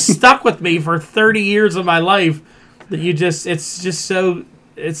like it just stuck with me for 30 years of my life that it's so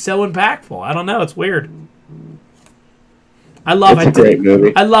impactful. I don't know, it's weird. I love it. It's a great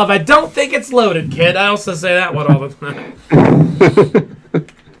movie. I don't think it's loaded, kid. I also say that one all the time.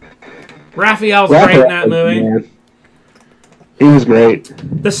 Raphael's great in that movie. Man. He was great.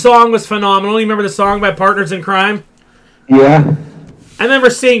 The song was phenomenal. You remember the song by Partners in Crime? Yeah. I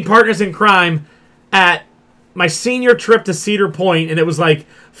remember seeing Partners in Crime at my senior trip to Cedar Point, and it was like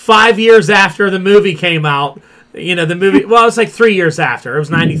 5 years after the movie came out. You know, the movie, well, it was like 3 years after. It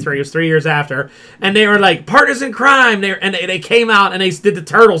was 93. It was 3 years after. And they were like, Partners in Crime. They came out and they did the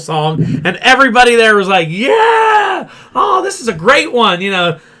Turtle song, and everybody there was like, yeah! Oh, this is a great one, you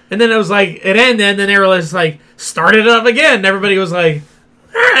know. And then it was like, it ended, and then they were just like, started it up again. And everybody was like,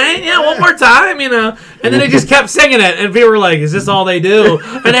 all right, yeah, one more time, you know. And then they just kept singing it, and people were like, is this all they do?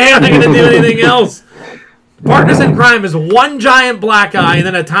 And they're not going to do anything else. Partners in Crime is one giant black guy and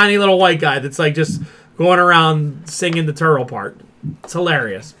then a tiny little white guy that's like just going around singing the turtle part. It's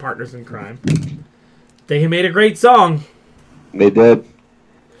hilarious, Partners in Crime. They made a great song. They did.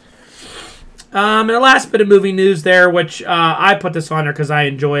 And the last bit of movie news there, which I put this on there because I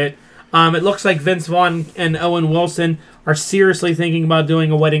enjoy it. It looks like Vince Vaughn and Owen Wilson are seriously thinking about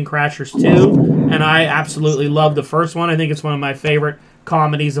doing a Wedding Crashers 2, and I absolutely love the first one. I think it's one of my favorite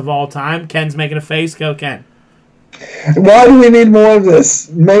comedies of all time. Ken's making a face. Go, Ken. Why do we need more of this?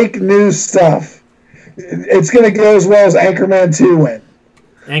 Make new stuff. It's going to go as well as Anchorman 2 went.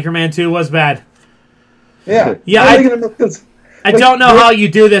 Anchorman 2 was bad. Yeah. Yeah, I don't know how you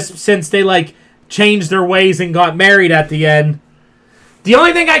do this since they, changed their ways and got married at the end. The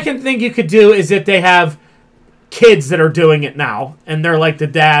only thing I can think you could do is if they have kids that are doing it now, and they're the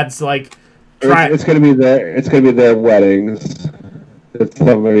dads, It's going to be their weddings that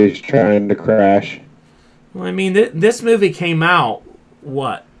somebody's trying to crash. Well, I mean, this movie came out,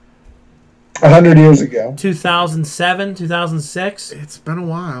 what? 100 years ago. 2007, 2006? It's been a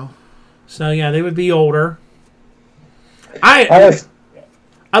while. So, yeah, they would be older. I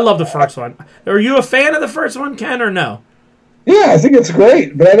love the first one. Are you a fan of the first one, Ken, or no? Yeah, I think it's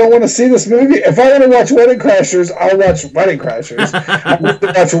great, but I don't want to see this movie. If I want to watch Wedding Crashers, I'll watch Wedding Crashers. I want to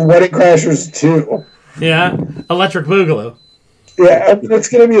watch Wedding Crashers 2. Yeah? Electric Boogaloo. Yeah, it's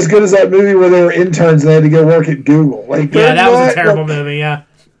going to be as good as that movie where they were interns and they had to go work at Google. Yeah, that was a terrible movie, yeah.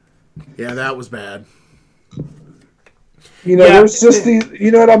 Yeah, that was bad. There's just these...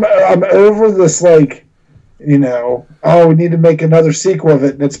 You know what? I'm over this, we need to make another sequel of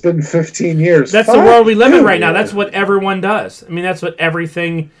it, and it's been 15 years. That's the world we live in right now. That's what everyone does. I mean, that's what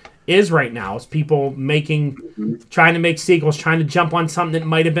everything is right now. Is people trying to make sequels, trying to jump on something that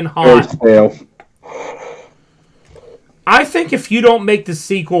might have been hot. I think if you don't make the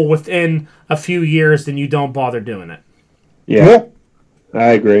sequel within a few years, then you don't bother doing it. Yeah.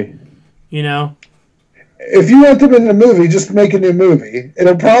 I agree. If you want them in a movie, just make a new movie.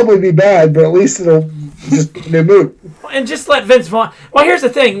 It'll probably be bad, but at least it'll just a new movie. And just let Vince Vaughn... Well, here's the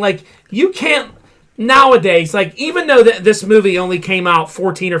thing. You can't... Nowadays, even though this movie only came out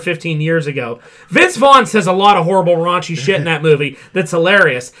 14 or 15 years ago, Vince Vaughn says a lot of horrible, raunchy shit in that movie that's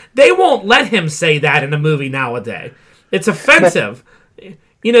hilarious. They won't let him say that in a movie nowadays. It's offensive.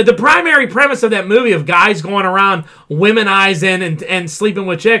 The primary premise of that movie of guys going around womenizing and sleeping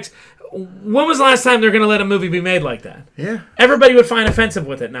with chicks, when was the last time they're going to let a movie be made like that? Yeah. Everybody would find offensive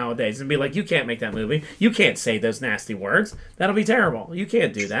with it nowadays and be like, you can't make that movie. You can't say those nasty words. That'll be terrible. You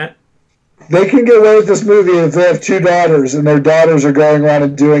can't do that. They can get away with this movie if they have 2 daughters and their daughters are going around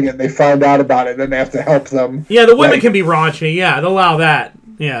and doing it and they find out about it and then they have to help them. Yeah, the women can be raunchy. Yeah, they'll allow that.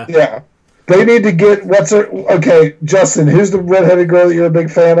 Yeah. Yeah. They need to get okay, Justin, who's the redheaded girl that you're a big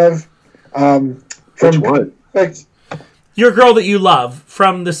fan of? Which one? Your girl that you love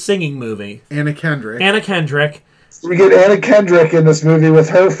from the singing movie. Anna Kendrick. We get Anna Kendrick in this movie with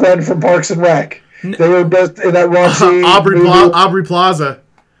her friend from Parks and Rec. They were both in that raunchy Aubrey Plaza.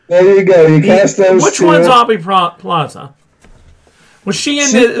 There you go. You cast those Which two. one's Aubrey Plaza? Was she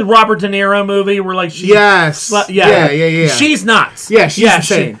in the Robert De Niro movie where she... Yes. Yeah. She's nuts. Yeah, she's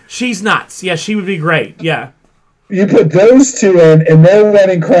insane. She's nuts. Yeah, she would be great. Yeah. You put those two in, and they're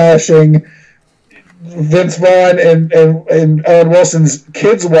wedding crashing Vince Vaughn and Owen Wilson's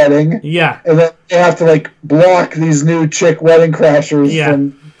kid's wedding. Yeah. And then they have to, block these new chick wedding crashers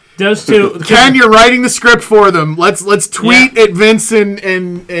from... Those two... Ken, you're writing the script for them. Let's tweet at Vince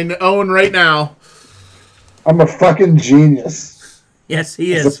and Owen right now. I'm a fucking genius. Yes,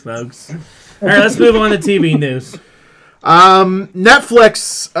 he is, folks. All right, let's move on to TV news.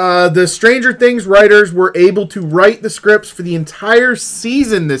 Netflix, the Stranger Things writers were able to write the scripts for the entire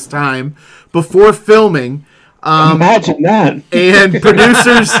season this time before filming. Imagine that. And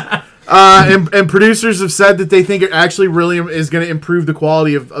producers and producers have said that they think it actually really is going to improve the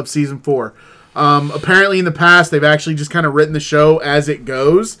quality of season 4. Apparently, in the past, they've actually just kind of written the show as it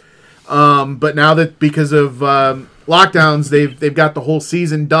goes. But now that because of lockdowns, they've got the whole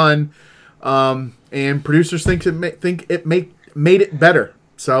season done, and producers think it made it better.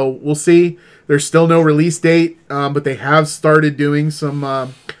 So we'll see. There's still no release date, but they have started doing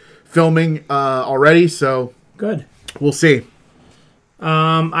some filming already. So good. We'll see.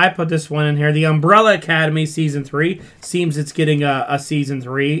 I put this one in here. The Umbrella Academy Season 3 seems it's getting a Season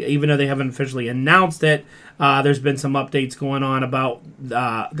 3, even though they haven't officially announced it. There's been some updates going on about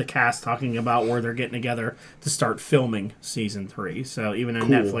the cast talking about where they're getting together to start filming Season 3. So even on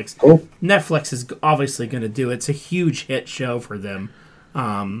Netflix is obviously going to do it. It's a huge hit show for them.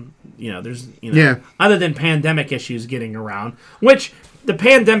 Other than pandemic issues getting around, which the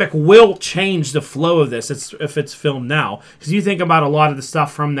pandemic will change the flow of this if it's filmed now. Because you think about a lot of the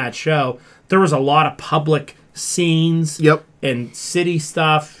stuff from that show, there was a lot of public scenes and city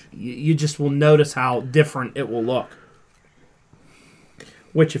stuff. You just will notice how different it will look.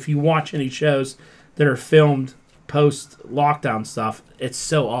 Which, if you watch any shows that are filmed post-lockdown stuff, it's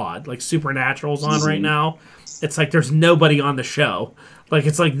so odd. Like Supernatural's on right now. It's like there's nobody on the show. Like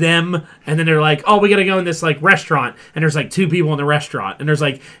it's like them, and then they're like, "Oh, we gotta go in this like restaurant," and there's like 2 people in the restaurant, and there's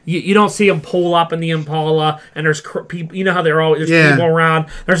like you don't see them pull up in the Impala, and there's people. You know how they're always there's people around.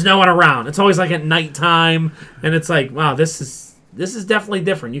 There's no one around. It's always like at nighttime, and it's like, wow, this is definitely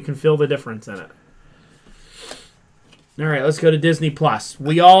different. You can feel the difference in it. All right, let's go to Disney Plus.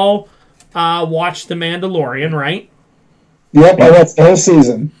 We all watched The Mandalorian, right? Yep, I watched the whole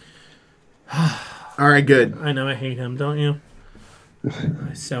season. All right, good. I know I hate him, don't you?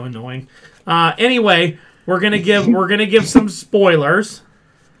 It's so annoying. Anyway, we're gonna give some spoilers.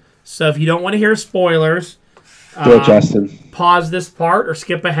 So if you don't want to hear spoilers, Justin. pause this part or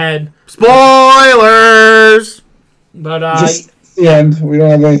skip ahead. Spoilers. But just the end. We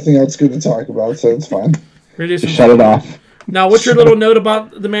don't have anything else good to talk about, so it's fine. Shut it off. Now, what's your little note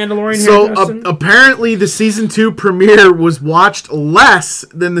about The Mandalorian So here, Justin? apparently the season 2 premiere was watched less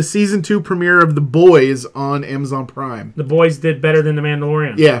than the season 2 premiere of The Boys on Amazon Prime. The Boys did better than The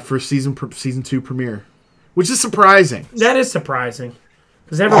Mandalorian. Yeah, for season 2 premiere, which is surprising. That is surprising.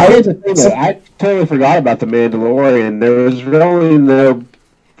 Because I totally forgot about The Mandalorian. There was really no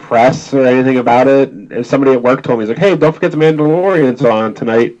press or anything about it. And somebody at work told me, he's like, "Hey, don't forget The Mandalorian's on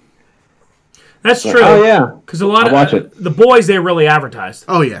tonight." That's true. Oh yeah, because a lot of watch it. The Boys they really advertised.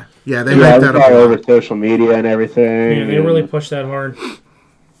 Oh yeah, they hyped that all up over social media and everything. Yeah, they really pushed that hard.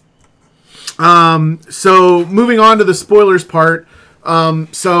 So moving on to the spoilers part.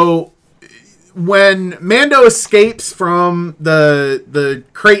 So when Mando escapes from the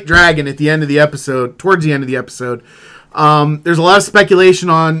crate dragon at the end of the episode, towards the end of the episode, there's a lot of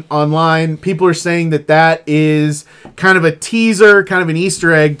speculation online. People are saying that is kind of a teaser, kind of an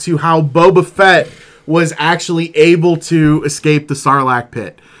Easter egg to how Boba Fett was actually able to escape the Sarlacc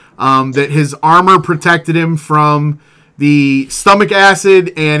pit. That his armor protected him from the stomach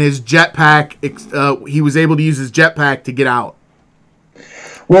acid and his jetpack. He was able to use his jetpack to get out.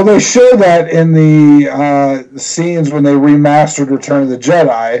 Well, they show that in the scenes when they remastered Return of the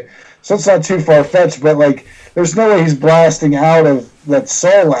Jedi, so it's not too far-fetched, but like, there's no way he's blasting out of that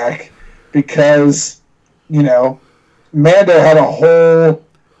Sarlacc because, you know, Mando had a whole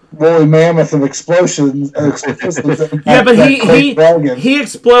woolly mammoth of explosions. Yeah, but he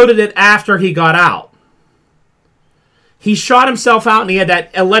exploded it after he got out. He shot himself out, and he had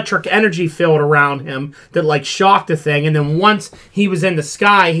that electric energy field around him that like shocked the thing. And then once he was in the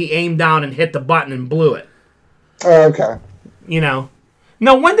sky, he aimed down and hit the button and blew it. Oh, okay. You know.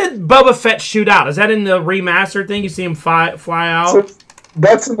 No, when did Boba Fett shoot out? Is that in the remastered thing? You see him fly out? So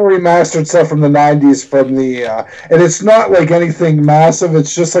that's in the remastered stuff from the 90s from the... and it's not like anything massive.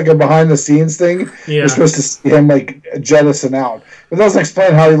 It's just like a behind-the-scenes thing. Yeah. You're supposed to see him like jettison out. It doesn't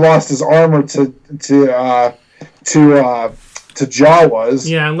explain how he lost his armor to Jawas.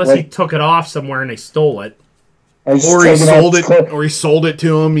 Yeah, unless he took it off somewhere and they stole it. Or he sold it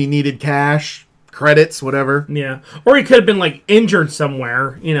to him. He needed cash. Credits, whatever. Yeah. Or he could have been, like, injured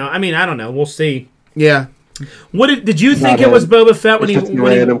somewhere. You know, I mean, I don't know. We'll see. Yeah. Did you think it was Boba Fett when he...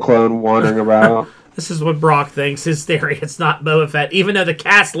 random clone wandering about. This is what Brock thinks. His theory. It's not Boba Fett. Even though the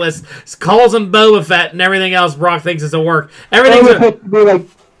cast list calls him Boba Fett and everything else, Brock thinks it's a work. Everything's Boba Fett would be, like,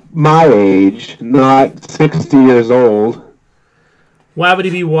 my age, not 60 years old. Why would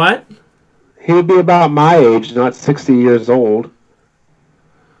he be what? He would be about my age, not 60 years old.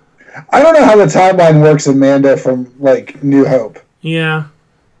 I don't know how the timeline works in Mando from, like, New Hope. Yeah.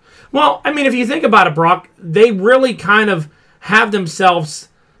 Well, I mean, if you think about it, Brock, they really kind of have themselves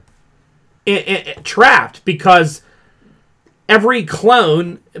trapped because every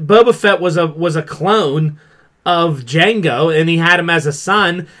clone, Boba Fett was a clone of Jango, and he had him as a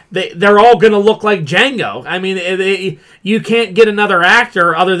son. They're all going to look like Jango. I mean, you can't get another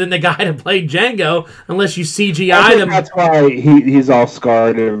actor other than the guy that played Jango unless you CGI him. That's why he's all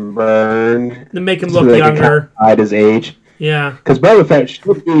scarred and burned. To make him look younger. Hide his age. Yeah. Because Boba Fett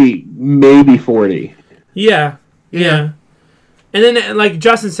should be maybe 40. Yeah. And then, like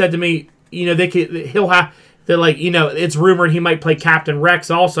Justin said to me, you know, they're like, you know, it's rumored he might play Captain Rex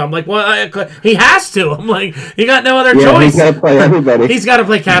also. I'm like, well, he has to. I'm like, he got no other choice. He's got to play everybody. He's got to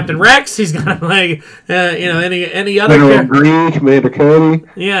play Captain Rex. He's got to play, any other character. Commander Cody.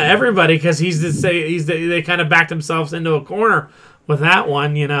 Yeah, everybody, because they kind of backed themselves into a corner with that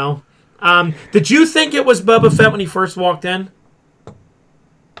one, you know. Did you think it was Boba Fett when he first walked in?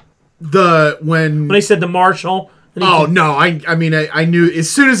 When he said the Marshal. Oh, no. I mean, I knew as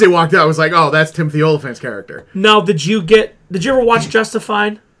soon as they walked out, I was like, oh, that's Timothy Olyphant's character. No, did you ever watch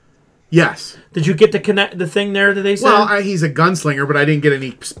Justified? Yes. Did you get the thing there that they said? Well, he's a gunslinger, but I didn't get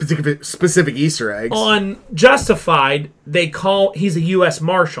any specific Easter eggs. On Justified, he's a U.S.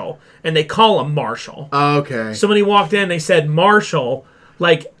 Marshal, and they call him Marshall. Oh, okay. So when he walked in, they said Marshall.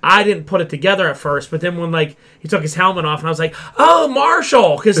 Like, I didn't put it together at first, but then when, like, he took his helmet off, and I was like, oh,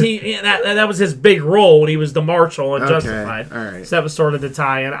 Marshall! Because that was his big role when he was the Marshal in Justified. All right. So that was sort of the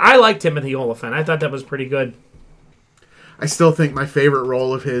tie-in. I liked Timothy Olyphant. I thought that was pretty good. I still think my favorite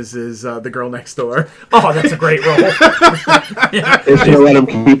role of his is the girl next door. Oh, that's a great role. Yeah. They should have let him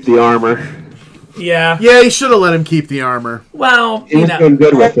keep the armor. Yeah. Yeah, he should have let him keep the armor. Well, He's been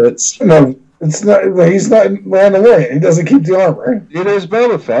good with it. No, it's not. He's not Mandalorian. He doesn't keep the armor. Neither is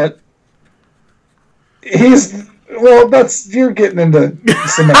Boba Fett. You're getting into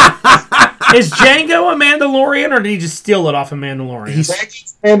some. Is Django a Mandalorian, or did he just steal it off a Mandalorian? He's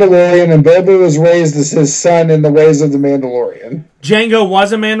Mandalorian, and Boba was raised as his son in the ways of the Mandalorian. Django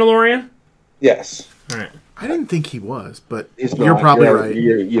was a Mandalorian? Yes. All right. I didn't think he was, but He's you're not. probably right.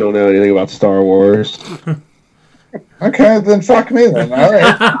 You don't know anything about Star Wars. Okay, then fuck me then. All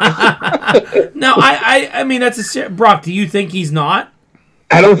right. No, I mean, Brock, do you think he's not?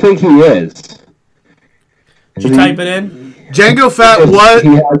 I don't think he is. Did you type it in? Jango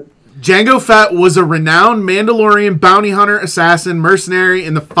Fett was a renowned Mandalorian bounty hunter, assassin, mercenary,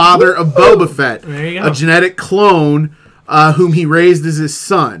 and the father of Boba Fett, There you go. a genetic clone whom he raised as his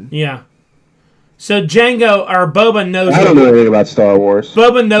son. Yeah. So Boba knows. I don't know anything about Star Wars.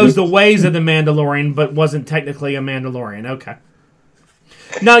 Boba knows the ways of the Mandalorian, but wasn't technically a Mandalorian. Okay.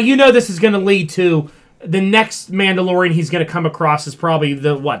 Now you know this is going to lead to the next Mandalorian he's going to come across is probably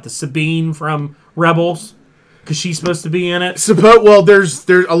the Sabine from Rebels, because she's supposed to be in it. There's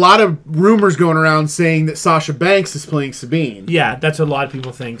a lot of rumors going around saying that Sasha Banks is playing Sabine. Yeah, that's what a lot of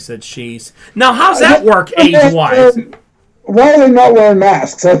people think that she's. Now, how's that work age-wise? Why are they not wearing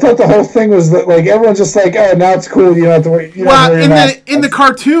masks? I thought the whole thing was that like everyone's just like, oh, now it's cool. You don't have to wear. In the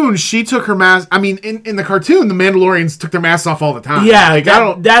cartoon, she took her mask. I mean, in the cartoon, the Mandalorians took their masks off all the time.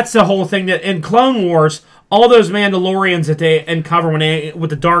 Yeah, that's the whole thing. That in Clone Wars, all those Mandalorians that they uncover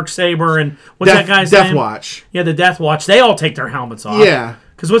with the dark saber and what's that guy's name? Death Watch. Yeah, the Death Watch. They all take their helmets off. Yeah.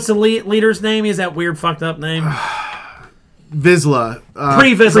 Because what's the leader's name? Is that weird fucked up name? Vizsla.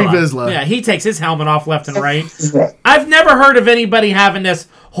 Pre-Vizsla. Yeah, he takes his helmet off left and right. I've never heard of anybody having this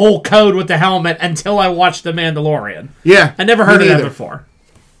whole code with the helmet until I watched The Mandalorian. Yeah. I never heard of that before.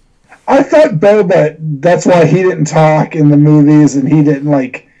 I thought Boba, that's why he didn't talk in the movies and he didn't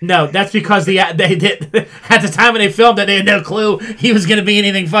like... No, that's because they did at the time when they filmed it, they had no clue he was going to be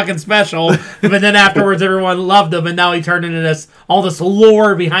anything fucking special. But then afterwards, everyone loved him, and now he turned into all this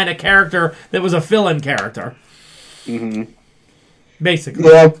lore behind a character that was a fill-in character. Mm-hmm. Basically.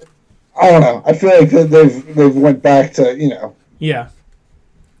 Yeah, I don't know. I feel like they've went back to, Yeah.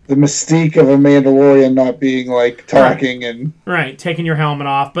 the mystique of a Mandalorian not being like talking and taking your helmet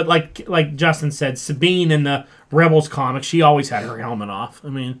off. But like Justin said, Sabine in the Rebels comic, she always had her helmet off. I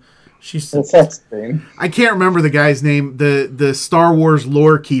mean, she's. What's that Sabine? I can't remember the guy's name. The Star Wars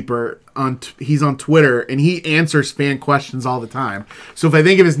lore keeper he's on Twitter and he answers fan questions all the time. So if I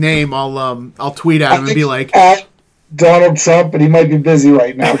think of his name, I'll tweet at him and be like. At Donald Trump, but he might be busy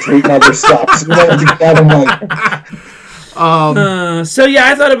right now tweeting other stuff. So we have to get him later. So yeah,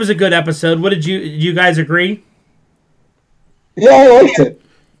 I thought it was a good episode. What did you guys agree? Yeah, I liked it.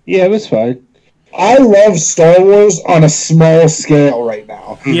 Yeah, it was fine. I love Star Wars on a small scale right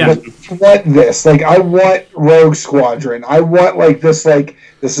now. Yeah. I want this. Like, I want Rogue Squadron. I want, this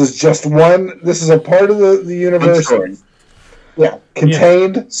is just one. This is a part of the universe. Yeah.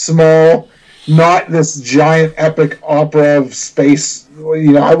 Contained, small, not this giant epic opera of space.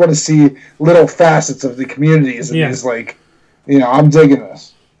 I want to see little facets of the communities. And these, I'm digging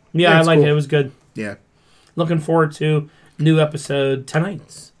this. Yeah, I liked it. It was good. Yeah. Looking forward to new episode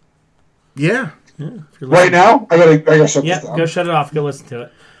tonight. Yeah. Right now, I gotta shut this down. Go shut it off. Go listen to it. All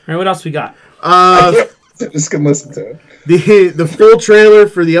right, what else we got? Just gonna listen to it. The full trailer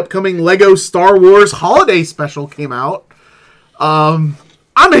for the upcoming Lego Star Wars Holiday Special came out. I'm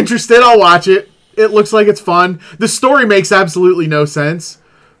interested. I'll watch it. It looks like it's fun. The story makes absolutely no sense,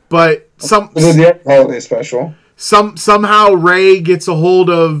 but the Holiday Special. Somehow Rey gets a hold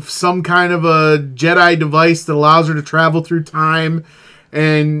of some kind of a Jedi device that allows her to travel through time.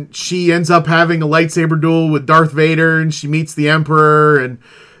 And she ends up having a lightsaber duel with Darth Vader, and she meets the Emperor, and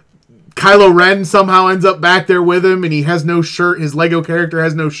Kylo Ren somehow ends up back there with him, and he has no shirt. His Lego character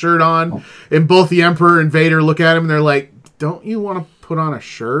has no shirt on, and both the Emperor and Vader look at him, and they're like, don't you want to put on a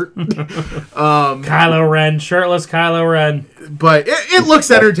shirt? Kylo Ren, shirtless Kylo Ren. But it looks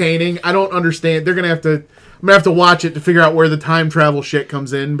entertaining. I don't understand. I'm going to have to watch it to figure out where the time travel shit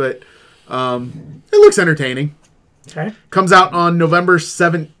comes in, but It looks entertaining. Okay. Comes out on November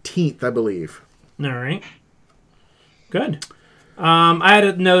 17th, I believe. All right. Good. I had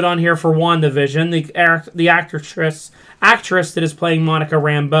a note on here for WandaVision. The actress that is playing Monica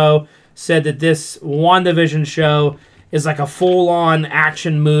Rambeau said that this WandaVision show is like a full-on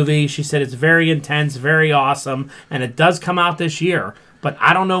action movie. She said it's very intense, very awesome, and it does come out this year. But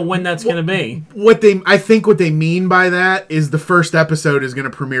I don't know when that's going to be. I think what they mean by that is the first episode is going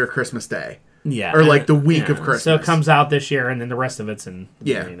to premiere Christmas Day. Yeah. Or like the week of Christmas. So it comes out this year, and then the rest of it's in the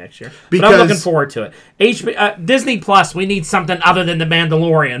beginning next year. Because, but I'm looking forward to it. Disney Plus, we need something other than The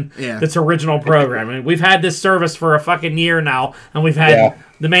Mandalorian that's original programming. We've had this service for a fucking year now, and we've had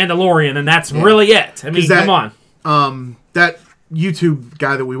The Mandalorian, and that's really it. I mean, come on. That YouTube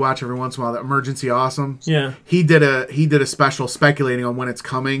guy that we watch every once in a while, that Emergency Awesome. Yeah. He did a special speculating on when it's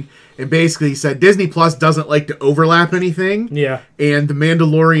coming, and basically he said Disney Plus doesn't like to overlap anything. Yeah. And The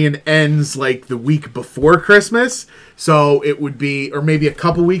Mandalorian ends like the week before Christmas, so it would be, or maybe a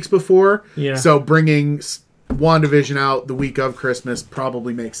couple weeks before. Yeah. So bringing WandaVision out the week of Christmas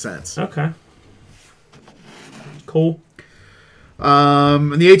probably makes sense. Okay. Cool.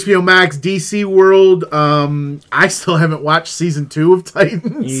 In the HBO Max DC World, I still haven't watched season 2 of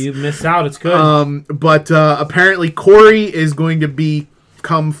Titans. You missed out. It's good. But apparently Corey is going to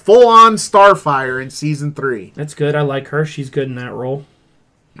become full-on Starfire in season 3. That's good. I like her. She's good in that role.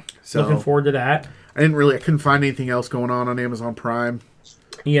 So Looking forward to that. I couldn't find anything else going on Amazon Prime.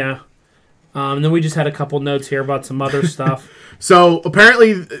 Yeah. And then we just had a couple notes here about some other stuff. So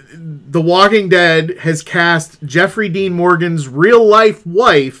apparently The Walking Dead has cast Jeffrey Dean Morgan's real-life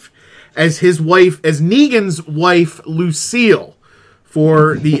wife as Negan's wife, Lucille,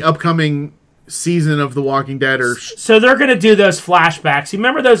 for the upcoming season of The Walking Dead. So they're going to do those flashbacks. You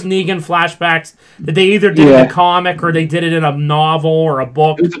remember those Negan flashbacks that they either did in a comic or they did it in a novel or a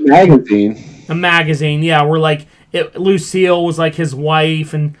book? It was a magazine. A magazine, yeah, where like Lucille was like his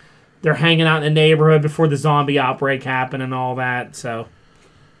wife and they're hanging out in the neighborhood before the zombie outbreak happened and all that. So,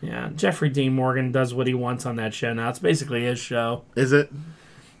 yeah, Jeffrey Dean Morgan does what he wants on that show now. It's basically his show. Is it?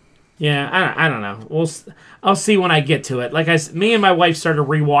 Yeah, I don't know. I'll see when I get to it. Like me and my wife started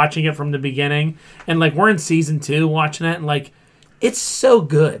rewatching it from the beginning, and like we're in season 2 watching it, and like it's so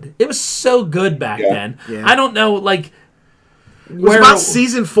good. It was so good back then. Yeah. I don't know, like it was about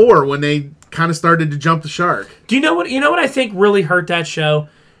season 4 when they kind of started to jump the shark. Do you know what? You know what I think really hurt that show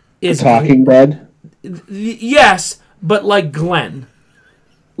is The Talking Dead. Yes, but like Glenn.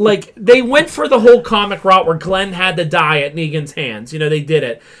 Like, they went for the whole comic route where Glenn had to die at Negan's hands. You know, they did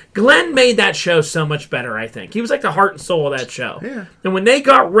it. Glenn made that show so much better, I think. He was like the heart and soul of that show. Yeah. And when they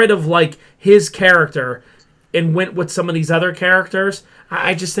got rid of, like, his character and went with some of these other characters,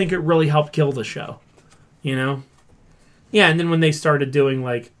 I just think it really helped kill the show. You know? Yeah, and then when they started doing,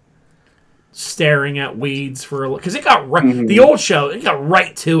 like, staring at weeds for a... Because it got right... The old show, it got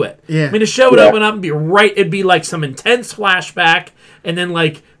right to it. Yeah. I mean, the show would open up and be right... It'd be, like, some intense flashback and then,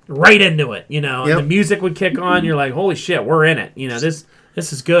 like... right into it, you know, and the music would kick on. You're like, holy shit, we're in it. You know, this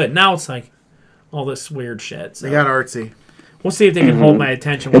is good. Now it's like all this weird shit. So. They got artsy. We'll see if they can hold my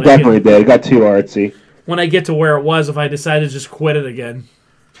attention. It definitely did. It got too artsy. When I get to where it was, if I decide to just quit it again.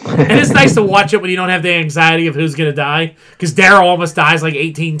 And it's nice to watch it when you don't have the anxiety of who's going to die. Because Daryl almost dies like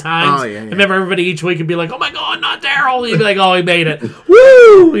 18 times. Oh, yeah. I remember everybody each week would be like, oh my God, not Daryl. You'd be like, oh, he made it.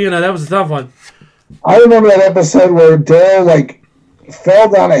 Woo! You know, that was a tough one. I remember that episode where Daryl, like, fell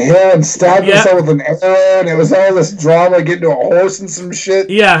down a hill and stabbed himself with an arrow, and it was all this drama getting to a horse and some shit.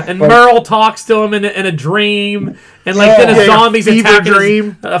 Yeah, and Merle talks to him in a dream, and like then a zombie's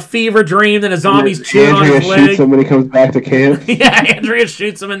attacking a fever dream, then a zombie's chewing on his leg. Shoots him when he comes back to camp. Yeah, Andrea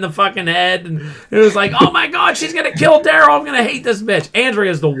shoots him in the fucking head, and it was like, oh my God, she's gonna kill Daryl. I'm gonna hate this bitch.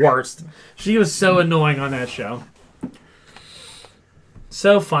 Andrea's the worst. She was so annoying on that show.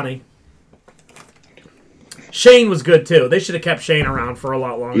 So funny. Shane was good too. They should have kept Shane around for a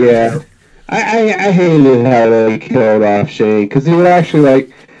lot longer. Yeah, I hated how they killed off Shane because he would actually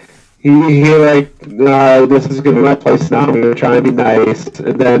like he like this is gonna be my place now. I'm gonna try and be nice,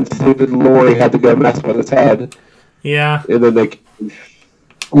 and then stupid Lori had to go mess with his head. Yeah, and then they.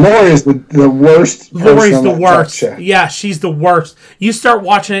 Lori is the worst. Lori's the worst. Yeah, she's the worst. You start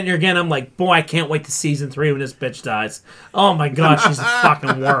watching it and you're again, I'm like, boy, I can't wait to season 3 when this bitch dies. Oh my God, she's the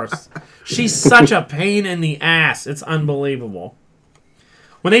fucking worst. She's such a pain in the ass. It's unbelievable.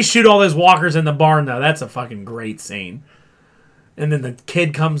 When they shoot all those walkers in the barn, though, that's a fucking great scene. And then the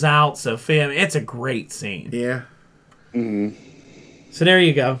kid comes out, Sophia. I mean, it's a great scene. Yeah. Mm-hmm. So there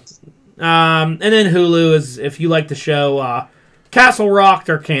you go. And then Hulu is, if you like the show, Castle Rock,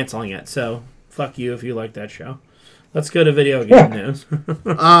 they're canceling it. So fuck you if you like that show. Let's go to video game news.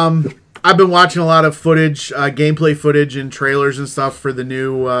 I've been watching a lot of footage, gameplay footage and trailers and stuff for the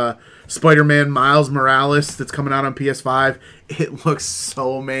new Spider-Man Miles Morales that's coming out on PS5. It looks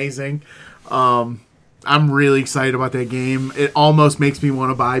so amazing. I'm really excited about that game. It almost makes me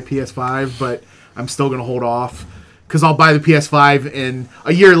want to buy PS5, but I'm still going to hold off. Because I'll buy the PS5, and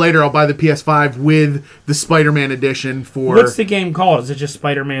a year later I'll buy the PS5 with the Spider-Man edition for... What's the game called? Is it just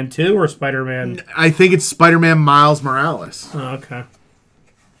Spider-Man 2 or Spider-Man... I think it's Spider-Man Miles Morales. Oh, okay.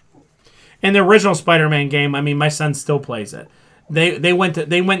 And the original Spider-Man game, I mean, my son still plays it. They went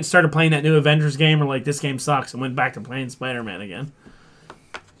and started playing that new Avengers game, and like, this game sucks, and went back to playing Spider-Man again.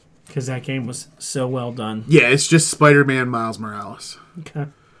 Because that game was so well done. Yeah, it's just Spider-Man Miles Morales. Okay.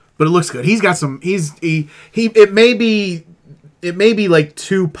 But it looks good. He's got some. It may be like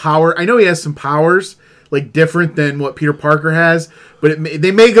two power. I know he has some powers like different than what Peter Parker has, but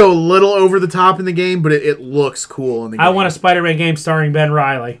they may go a little over the top in the game. But it looks cool in the game. I want a Spider-Man game starring Ben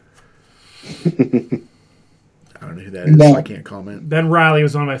Reilly. I don't know who that is. No. So I can't comment. Ben Reilly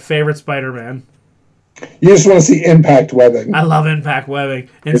was one of my favorite Spider-Man. You just want to see impact webbing. I love impact webbing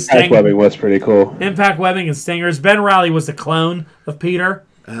and Impact webbing was pretty cool. Impact webbing and stingers. Ben Reilly was the clone of Peter.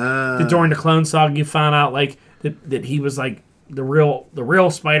 During the Clone Saga, you found out like that he was like the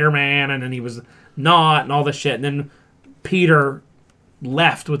real Spider-Man, and then he was not, and all this shit. And then Peter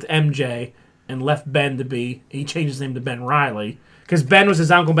left with MJ and left Ben to be. He changed his name to Ben Reilly because Ben was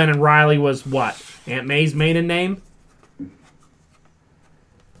his Uncle Ben, and Riley was what? Aunt May's maiden name?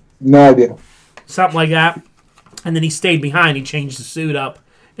 No idea. Something like that. And then he stayed behind. He changed the suit up,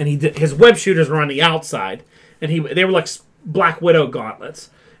 and his web shooters were on the outside, and they were like Black Widow gauntlets.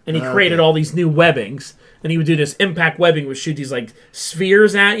 And he created all these new webbings. And he would do this impact webbing, would shoot these like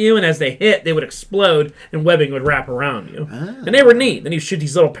spheres at you, and as they hit, they would explode, and webbing would wrap around you. And they were neat. Then he'd shoot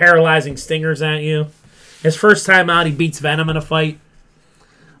these little paralyzing stingers at you. His first time out, he beats Venom in a fight.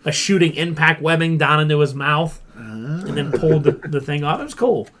 A shooting impact webbing down into his mouth. And then pulled the thing off. It was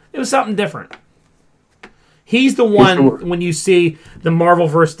cool. It was something different. He's the one, when you see the Marvel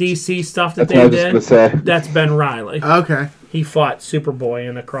vs. DC stuff that they did, that's Ben Reilly. Okay. He fought Superboy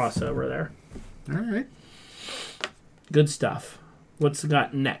in a crossover there. All right. Good stuff. What's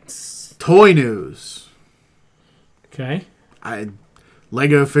got next? Toy news. Okay.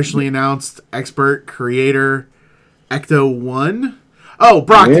 Lego officially announced expert creator Ecto 1. Oh,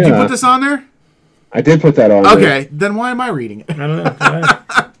 Brock, did you put this on there? I did put that on there. Okay, then why am I reading it? I don't know.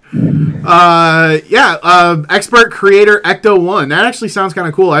 Expert creator Ecto 1. That actually sounds kind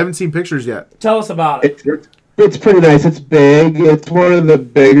of cool. I haven't seen pictures yet. Tell us about it. It's pretty nice. It's big. It's one of the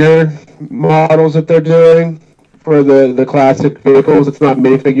bigger models that they're doing for the classic vehicles. It's not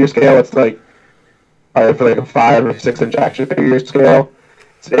minifigure scale. It's like probably for like a 5 or 6 inch action figure scale.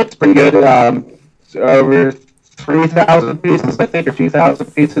 It's pretty good. It's over 3,000 pieces, I think, or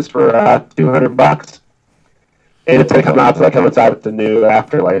 2,000 pieces for $200. And it's gonna come out to like coincide with the new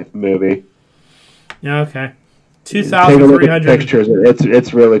Afterlife movie. Yeah, okay. Take a look at the pictures.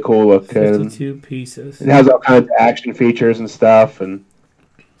 It's really cool looking. 52 pieces. It has all kinds of action features and stuff, and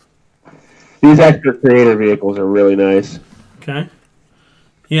these extra creator vehicles are really nice. Okay.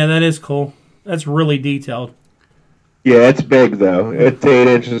 Yeah, that is cool. That's really detailed. Yeah, it's big though. It's 8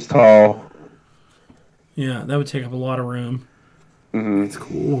 inches tall. Yeah, that would take up a lot of room. Mm-hmm. It's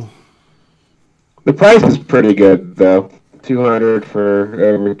cool. The price is pretty good though. $200 for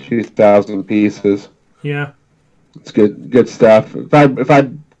over 2,000 pieces. Yeah. It's good stuff. If I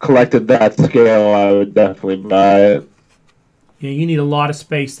collected that scale, I would definitely buy it. Yeah, you need a lot of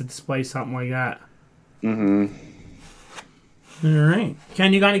space to display something like that. Mm-hmm. All right.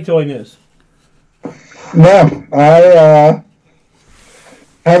 Ken, you got any toy news? No, I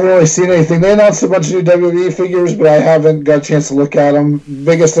haven't really seen anything. They announced a bunch of new WWE figures, but I haven't got a chance to look at them.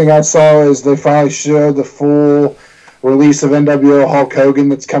 Biggest thing I saw is they finally showed the full release of NWO Hulk Hogan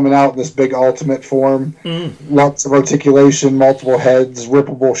that's coming out in this big ultimate form. Lots of articulation, multiple heads,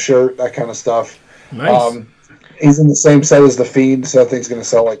 rippable shirt, that kind of stuff. Nice. He's in the same set as The Fiend, so that thing's going to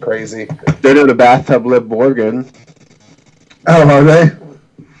sell like crazy. They're doing a bathtub Liv Morgan. Oh, are they?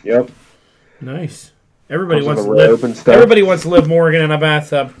 Yep. Nice. Everybody wants to live Morgan in a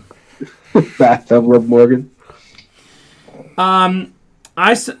bathtub. Bathtub Liv Morgan. Our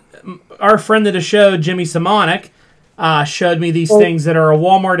friend of the show, Jimmy Simonic, showed me these things that are a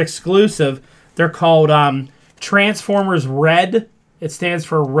Walmart exclusive. They're called Transformers Red. It stands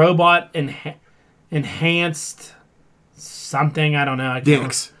for Robot Enhanced something. I don't know.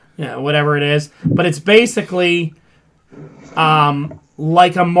 Dinks. Yeah, whatever it is. But it's basically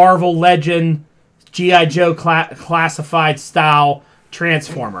like a Marvel Legend G.I. Joe classified style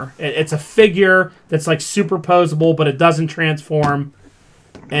Transformer. It's a figure that's like superposable, but it doesn't transform.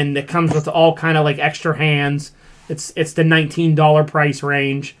 and it comes with all kind of like extra hands. It's the $19 price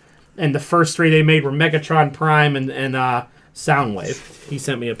range, and the first 3 they made were Megatron Prime and Soundwave. He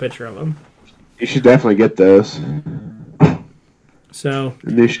sent me a picture of them. You should definitely get those. So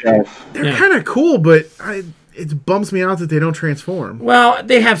The new shelf. They're kind of cool, but it bums me out that they don't transform. well,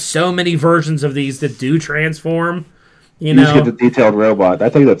 they have so many versions of these that do transform. You You just know, get the detailed robot. I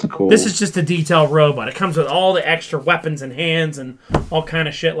think that's cool. this is just a detailed robot. It comes with all the extra weapons and hands and all kind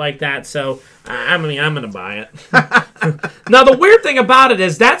of shit like that. So, I mean, I'm going to buy it. Now, the weird thing about it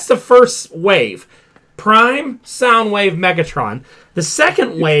is that's the first wave. Prime, Soundwave, Megatron. The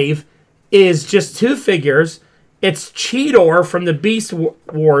second wave is just 2 figures. It's Cheetor from the Beast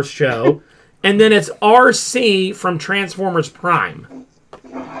Wars show. And then it's RC from Transformers Prime.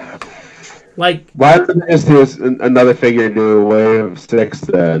 Like, Why don't they just do another figure and do a wave of 6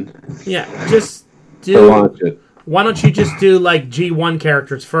 then? yeah, just To do... launch it. Why don't you just do, like, G1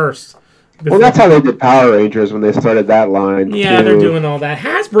 characters first? Well, that's how they did Power Rangers when they started that line. Yeah, too. they're doing all that.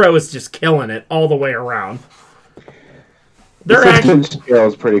 Hasbro is just killing it all the way around. The 6-inch scale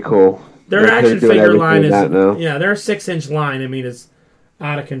is pretty cool. Their They're action doing figure everything line in is... that now. Yeah, their 6-inch line, I mean, is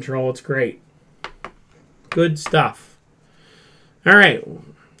out of control. It's great. Good stuff. All right.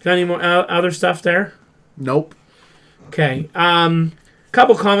 Got any more other stuff there? Nope. Okay.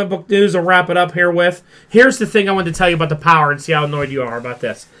 Couple comic book news I'll wrap it up here with. Here's the thing I wanted to tell you about the Power and see how annoyed you are about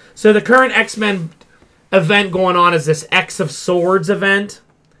this. So the current X-Men event going on is this X of Swords event,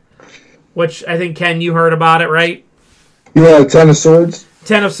 which I think, Ken, you heard about it, right? Yeah, 10 of Swords.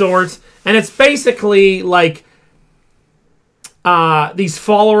 10 of Swords. And it's basically like these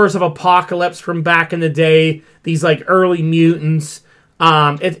followers of Apocalypse from back in the day, these like early mutants.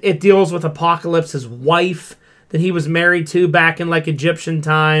 It deals with Apocalypse's wife that he was married to back in like Egyptian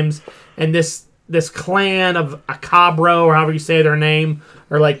times, and this clan of Acabro, or however you say their name,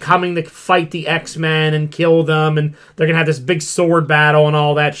 are like coming to fight the X-Men and kill them, and they're gonna have this big sword battle and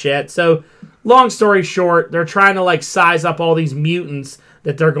all that shit. So, long story short, they're trying to like size up all these mutants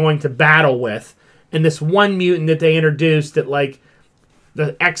that they're going to battle with, and this one mutant that they introduced that like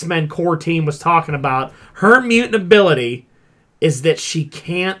the X-Men core team was talking about, her mutant ability is that she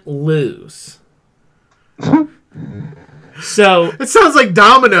can't lose. So It sounds like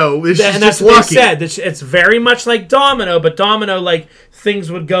Domino. She's and that's just what lucky. they said. That it's very much like Domino, but Domino, like,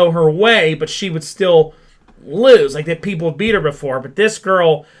 things would go her way, but she would still lose. Like, that people have beat her before, but this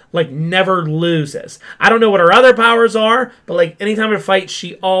girl, like, never loses. I don't know what her other powers are, but, like, anytime in a fight,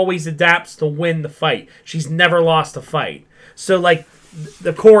 she always adapts to win the fight. She's never lost a fight. So, like,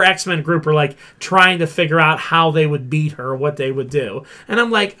 the core X-Men group are like trying to figure out how they would beat her, what they would do. And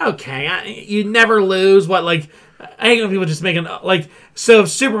I'm like, okay, you never lose. What, like, I hate when people just making, like, so if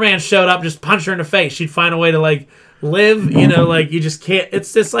Superman showed up, just punch her in the face, she'd find a way to, like, live, you know, like, you just can't,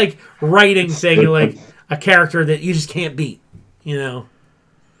 it's this, like, writing thing, like, a character that you just can't beat, you know?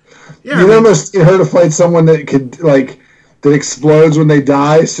 Yeah, You'd almost get her to fight someone that could, like, that explodes when they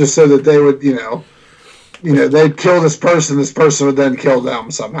die, just so that they would, you know, they'd kill this person would then kill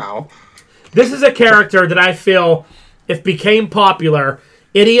them somehow. This is a character that I feel, if became popular,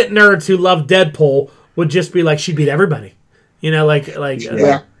 idiot nerds who love Deadpool would just be like, she beat everybody. You know, like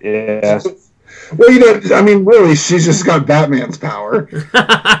Yeah. Yeah. Well, I mean, really, she's just got Batman's power.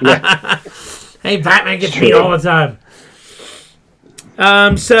 hey, Batman gets beat all the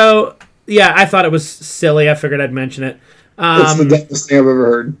time. So, yeah, I thought it was silly. I figured I'd mention it. It's the dumbest thing I've ever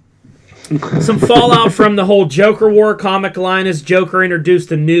heard. Some fallout from the whole Joker War comic line is Joker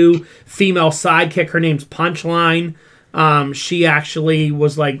introduced a new female sidekick. Her name's Punchline. She actually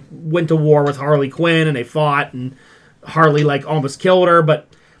was like, went to war with Harley Quinn and they fought and Harley like almost killed her, but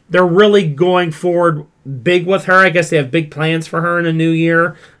they're really going forward big with her. I guess they have big plans for her in the new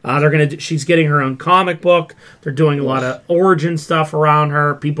year. She's getting her own comic book. They're doing a lot of origin stuff around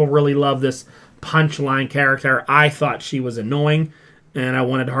her. People really love this Punchline character. I thought she was annoying, and I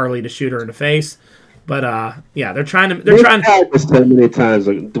wanted Harley to shoot her in the face. But yeah, they're trying to had this so many times,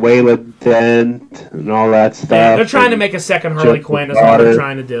 like Dwayla Dent and all that stuff. yeah, they're trying to make a second Harley Quinn. Is what they're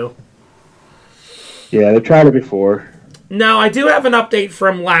trying to do. Yeah, they've tried it before. Now, I do have an update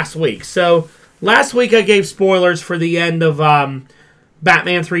from last week. So, last week I gave spoilers for the end of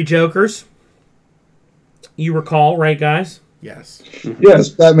Batman 3 Jokers. You recall, right, guys? Yes. Yes,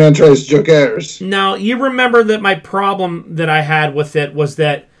 Batman tries Jokers. Now, you remember that my problem that I had with it was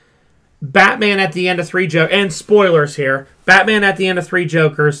that Batman at the end of 3 Jokers, and spoilers here, Batman at the end of 3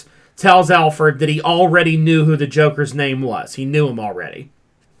 Jokers tells Alfred that he already knew who the Joker's name was. He knew him already.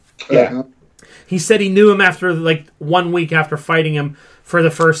 Yeah. He said he knew him after, like, 1 week after fighting him for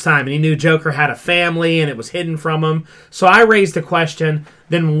the first time, and he knew Joker had a family and it was hidden from him. So I raised the question,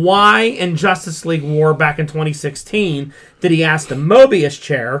 then why in Justice League War back in 2016 did he ask the Mobius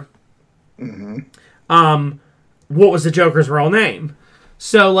chair, what was the Joker's real name?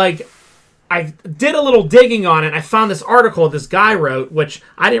 So, like, I did a little digging on it, and I found this article this guy wrote, which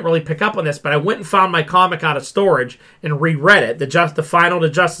I didn't really pick up on this, but I went and found my comic out of storage and reread it, the final to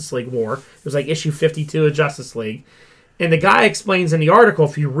Justice League War. It was like issue 52 of Justice League. And the guy explains in the article,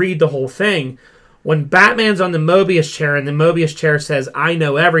 if you read the whole thing, when Batman's on the Mobius chair and the Mobius chair says, I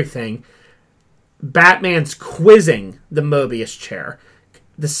know everything, Batman's quizzing the Mobius chair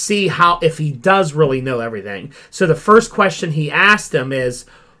to see if he does really know everything. So the first question he asked him is,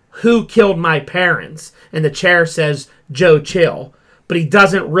 who killed my parents? And the chair says, Joe Chill. But he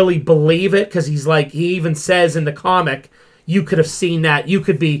doesn't really believe it because he's like, he even says in the comic, you could have seen that. You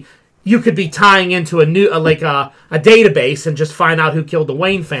could be tying into a database and just find out who killed the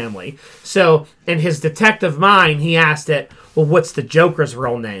Wayne family. So in his detective mind, he asked it, well, what's the Joker's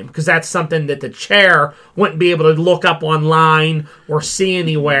real name? Because that's something that the chair wouldn't be able to look up online or see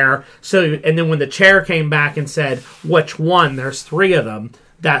anywhere. So, and then when the chair came back and said, which one? There's 3 of them.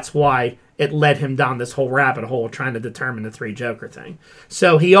 That's why it led him down this whole rabbit hole trying to determine the 3 Joker thing.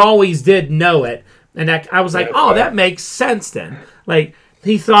 So he always did know it. And I was like, that makes sense then. Like,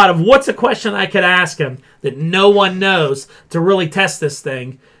 he thought of what's a question I could ask him that no one knows to really test this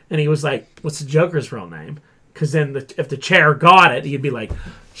thing. And he was like, what's the Joker's real name? Because then if the chair got it, he'd be like,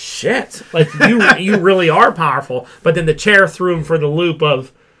 shit, like you really are powerful. But then the chair threw him for the loop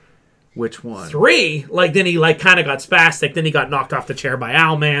of, which one? 3. Like, then he like kind of got spastic. Then he got knocked off the chair by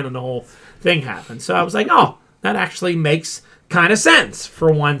Owlman and the whole thing happened. So I was like, oh, that actually makes kind of sense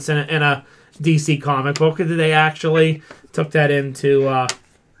for once in a DC comic book. That they actually took that into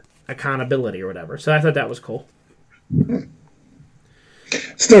accountability or whatever. So I thought that was cool.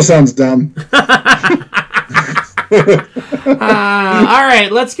 Still sounds dumb. All right,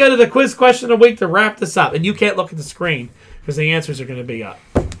 let's go to the quiz question of the week to wrap this up. And you can't look at the screen because the answers are going to be up.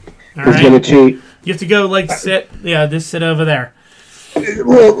 All right. He's going to cheat. You have to go sit. Yeah, just sit over there.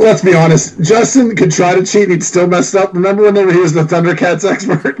 Well, let's be honest. Justin could try to cheat and he'd still mess up. Remember whenever he was the Thundercats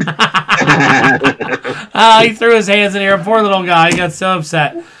expert? He threw his hands in the air. Poor little guy. He got so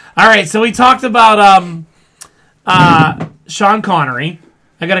upset. All right, so we talked about Sean Connery.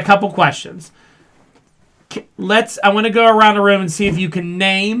 I got a couple questions. I want to go around the room and see if you can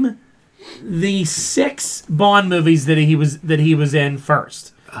name the 6 Bond movies that he was in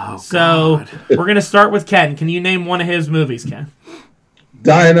first. Oh, so God. We're going to start with Ken. Can you name one of his movies, Ken?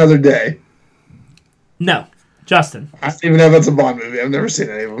 Die Another Day. No. Justin. I don't even know if that's a Bond movie. I've never seen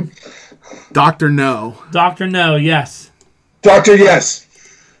any of them. Dr. No. Dr. No, yes. Doctor Yes.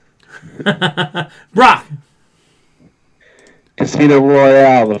 Brock. Casino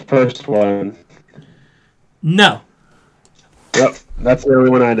Royale, the first one. No. Yep, that's the only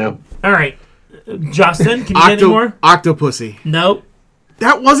one I know. All right. Justin, can you get any more? Octopussy. Nope.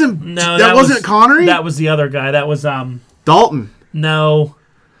 That wasn't. No, that wasn't Connery. That was the other guy. That was Dalton. No.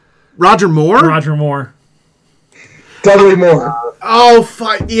 Roger Moore. Roger Moore. Dudley Moore. Oh,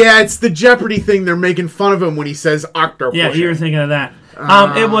 yeah, it's the Jeopardy thing. They're making fun of him when he says octopus. Yeah, you were thinking of that.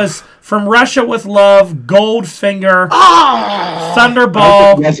 It was From Russia with Love, Goldfinger,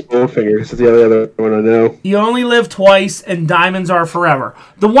 Thunderball. Yes, Goldfinger. This is the other one I know. You Only Live Twice, and Diamonds Are Forever.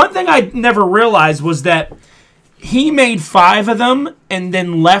 The one thing I never realized was that he made 5 of them and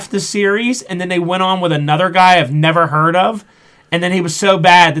then left the series, and then they went on with another guy I've never heard of. And then he was so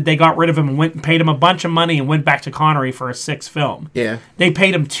bad that they got rid of him and went and paid him a bunch of money and went back to Connery for a 6th film. Yeah. They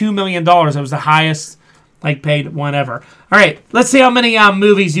paid him $2 million. It was the highest paid one ever. All right, let's see how many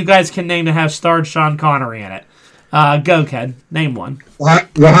movies you guys can name that have starred Sean Connery in it. Go, Ken. Name one.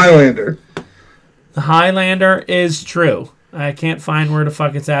 The Highlander. The Highlander is true. I can't find where the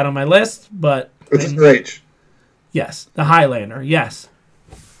fuck it's at on my list, but... It's under H. Yes, The Highlander, yes.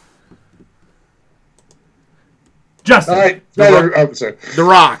 Justin. All right. Sorry. The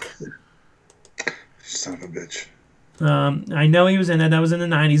Rock. Son of a bitch. I know he was in it. That was in the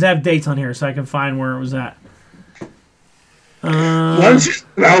 90s. I have dates on here so I can find where it was at. Why don't you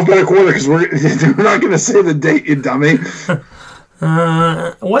in alphabetical order? Because we're not going to say the date, you dummy.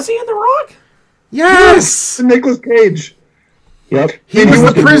 Was he in The Rock? Yes. Nicolas Cage. Yep. He was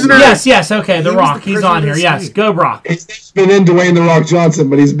the prisoner. Yes, okay, The He was Rock. the He's on here. prisoner Yes, escape. go Rock. He's been in Dwayne The Rock Johnson,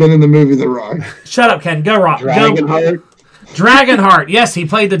 but he's been in the movie The Rock. Shut up, Ken. Go Rock. Dragonheart. Dragonheart. Yes, he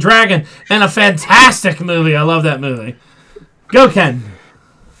played the dragon in a fantastic movie. I love that movie. Go, Ken.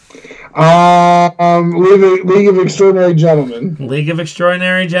 League of Extraordinary Gentlemen. League of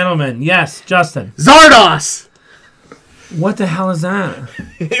Extraordinary Gentlemen. Yes, Justin. Zardos. What the hell is that?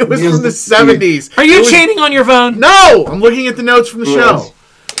 It was from the 70s. Are you cheating on your phone? No! I'm looking at the notes from the show.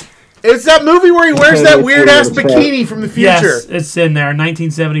 It's that movie where he wears that weird-ass bikini from the future. Yes, it's in there.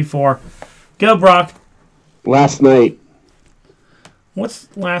 1974. Go, Brock. Last Night. What's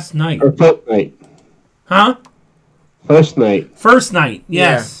last night? Or First Night. Huh? First Night. First night.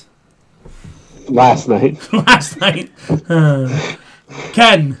 Yes. Last Night. Last night.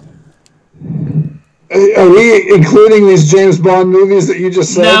 Ken. Are we including these James Bond movies that you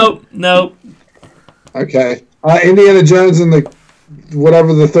just said? Nope. Okay. Indiana Jones and the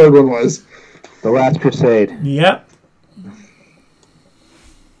whatever the third one was. The Last Crusade. Yep.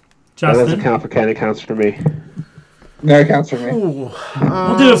 That doesn't Justin. count for Ken. It counts for me. No, it counts for me. Ooh.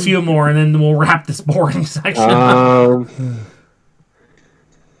 We'll do a few more, and then we'll wrap this boring section up.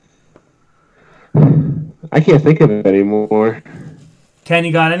 I can't think of it anymore. Ken,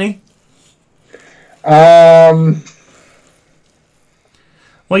 you got any? Um,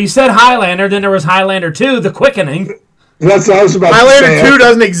 Well, you said Highlander, then there was Highlander 2, The Quickening. that's what I was about to Highlander say. 2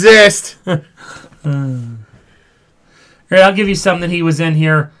 doesn't exist. All right, I'll give you some that he was in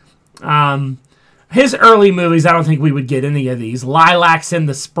here. His early movies, I don't think we would get any of these. Lilacs in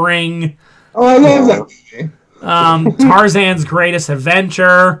the Spring, Oh, I love that movie. Tarzan's Greatest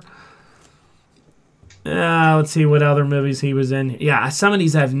Adventure. Let's see what other movies he was in. Yeah, some of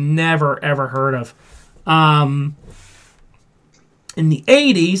these I've never, ever heard of. In the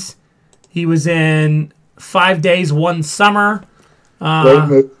 80s, he was in 5 Days, One Summer, Great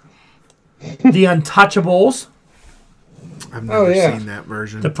movie. The Untouchables, I've never yeah. seen that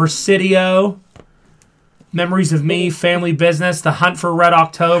version. The Presidio, Memories of Me, Family Business, The Hunt for Red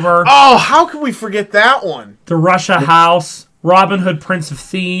October, Oh, how can we forget that one? The Russia House, Robin Hood, Prince of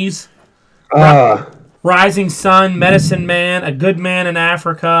Thieves, Rising Sun, Medicine Man, A Good Man in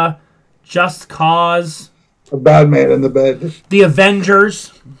Africa, Just Cause, A Bad Man in the Bed. The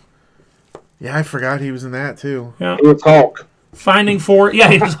Avengers, Yeah, I forgot he was in that too. yeah, It was Hulk. Finding Forrester, yeah,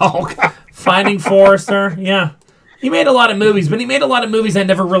 he was Hulk, Finding Forrester, yeah. He made a lot of movies, but he made a lot of movies I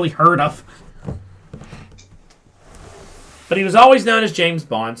never really heard of. But he was always known as James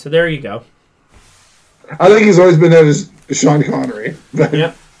Bond, so there you go. I think he's always been known as Sean Connery. But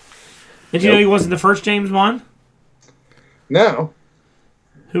Yep. Did you know he wasn't the first James Bond? no,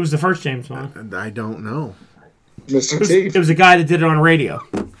 Who was the first James Bond? And I don't know. Mr. T. It was a guy that did it on radio.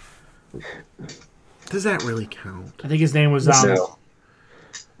 Does that really count? I think his name was No.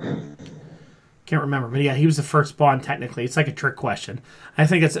 can't remember, but yeah, he was the first Bond technically. It's like a trick question. I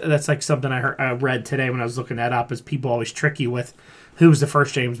think that's like something I read today when I was looking that up. Is people always trick you with who was the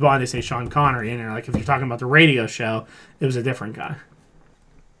first James Bond? They say Sean Connery, and they're like, if you're talking about the radio show, it was a different guy.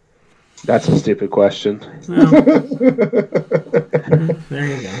 That's a stupid question. Well, there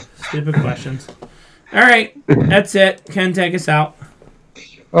you go. Stupid questions. All right, that's it. Ken, take us out.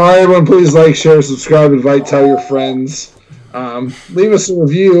 All right, everyone, please like, share, subscribe, invite, tell your friends. Leave us a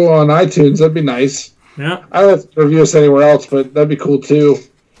review on iTunes. That'd be nice. Yeah. I don't have to review us anywhere else, but that'd be cool too.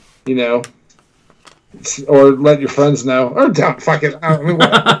 You know, or let your friends know. Or don't fuck it. I mean,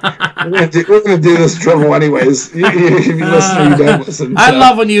 we're gonna do this trouble anyways. If you listen or you don't listen. I so.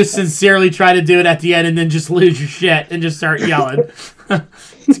 love when you sincerely try to do it at the end and then just lose your shit and just start yelling.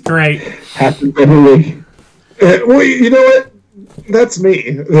 It's great. Happens every week. Well, you know what? That's me.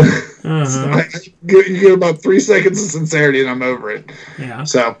 You get about 3 seconds of sincerity and I'm over it. Yeah.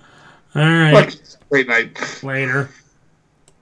 So, All right. great night. Later.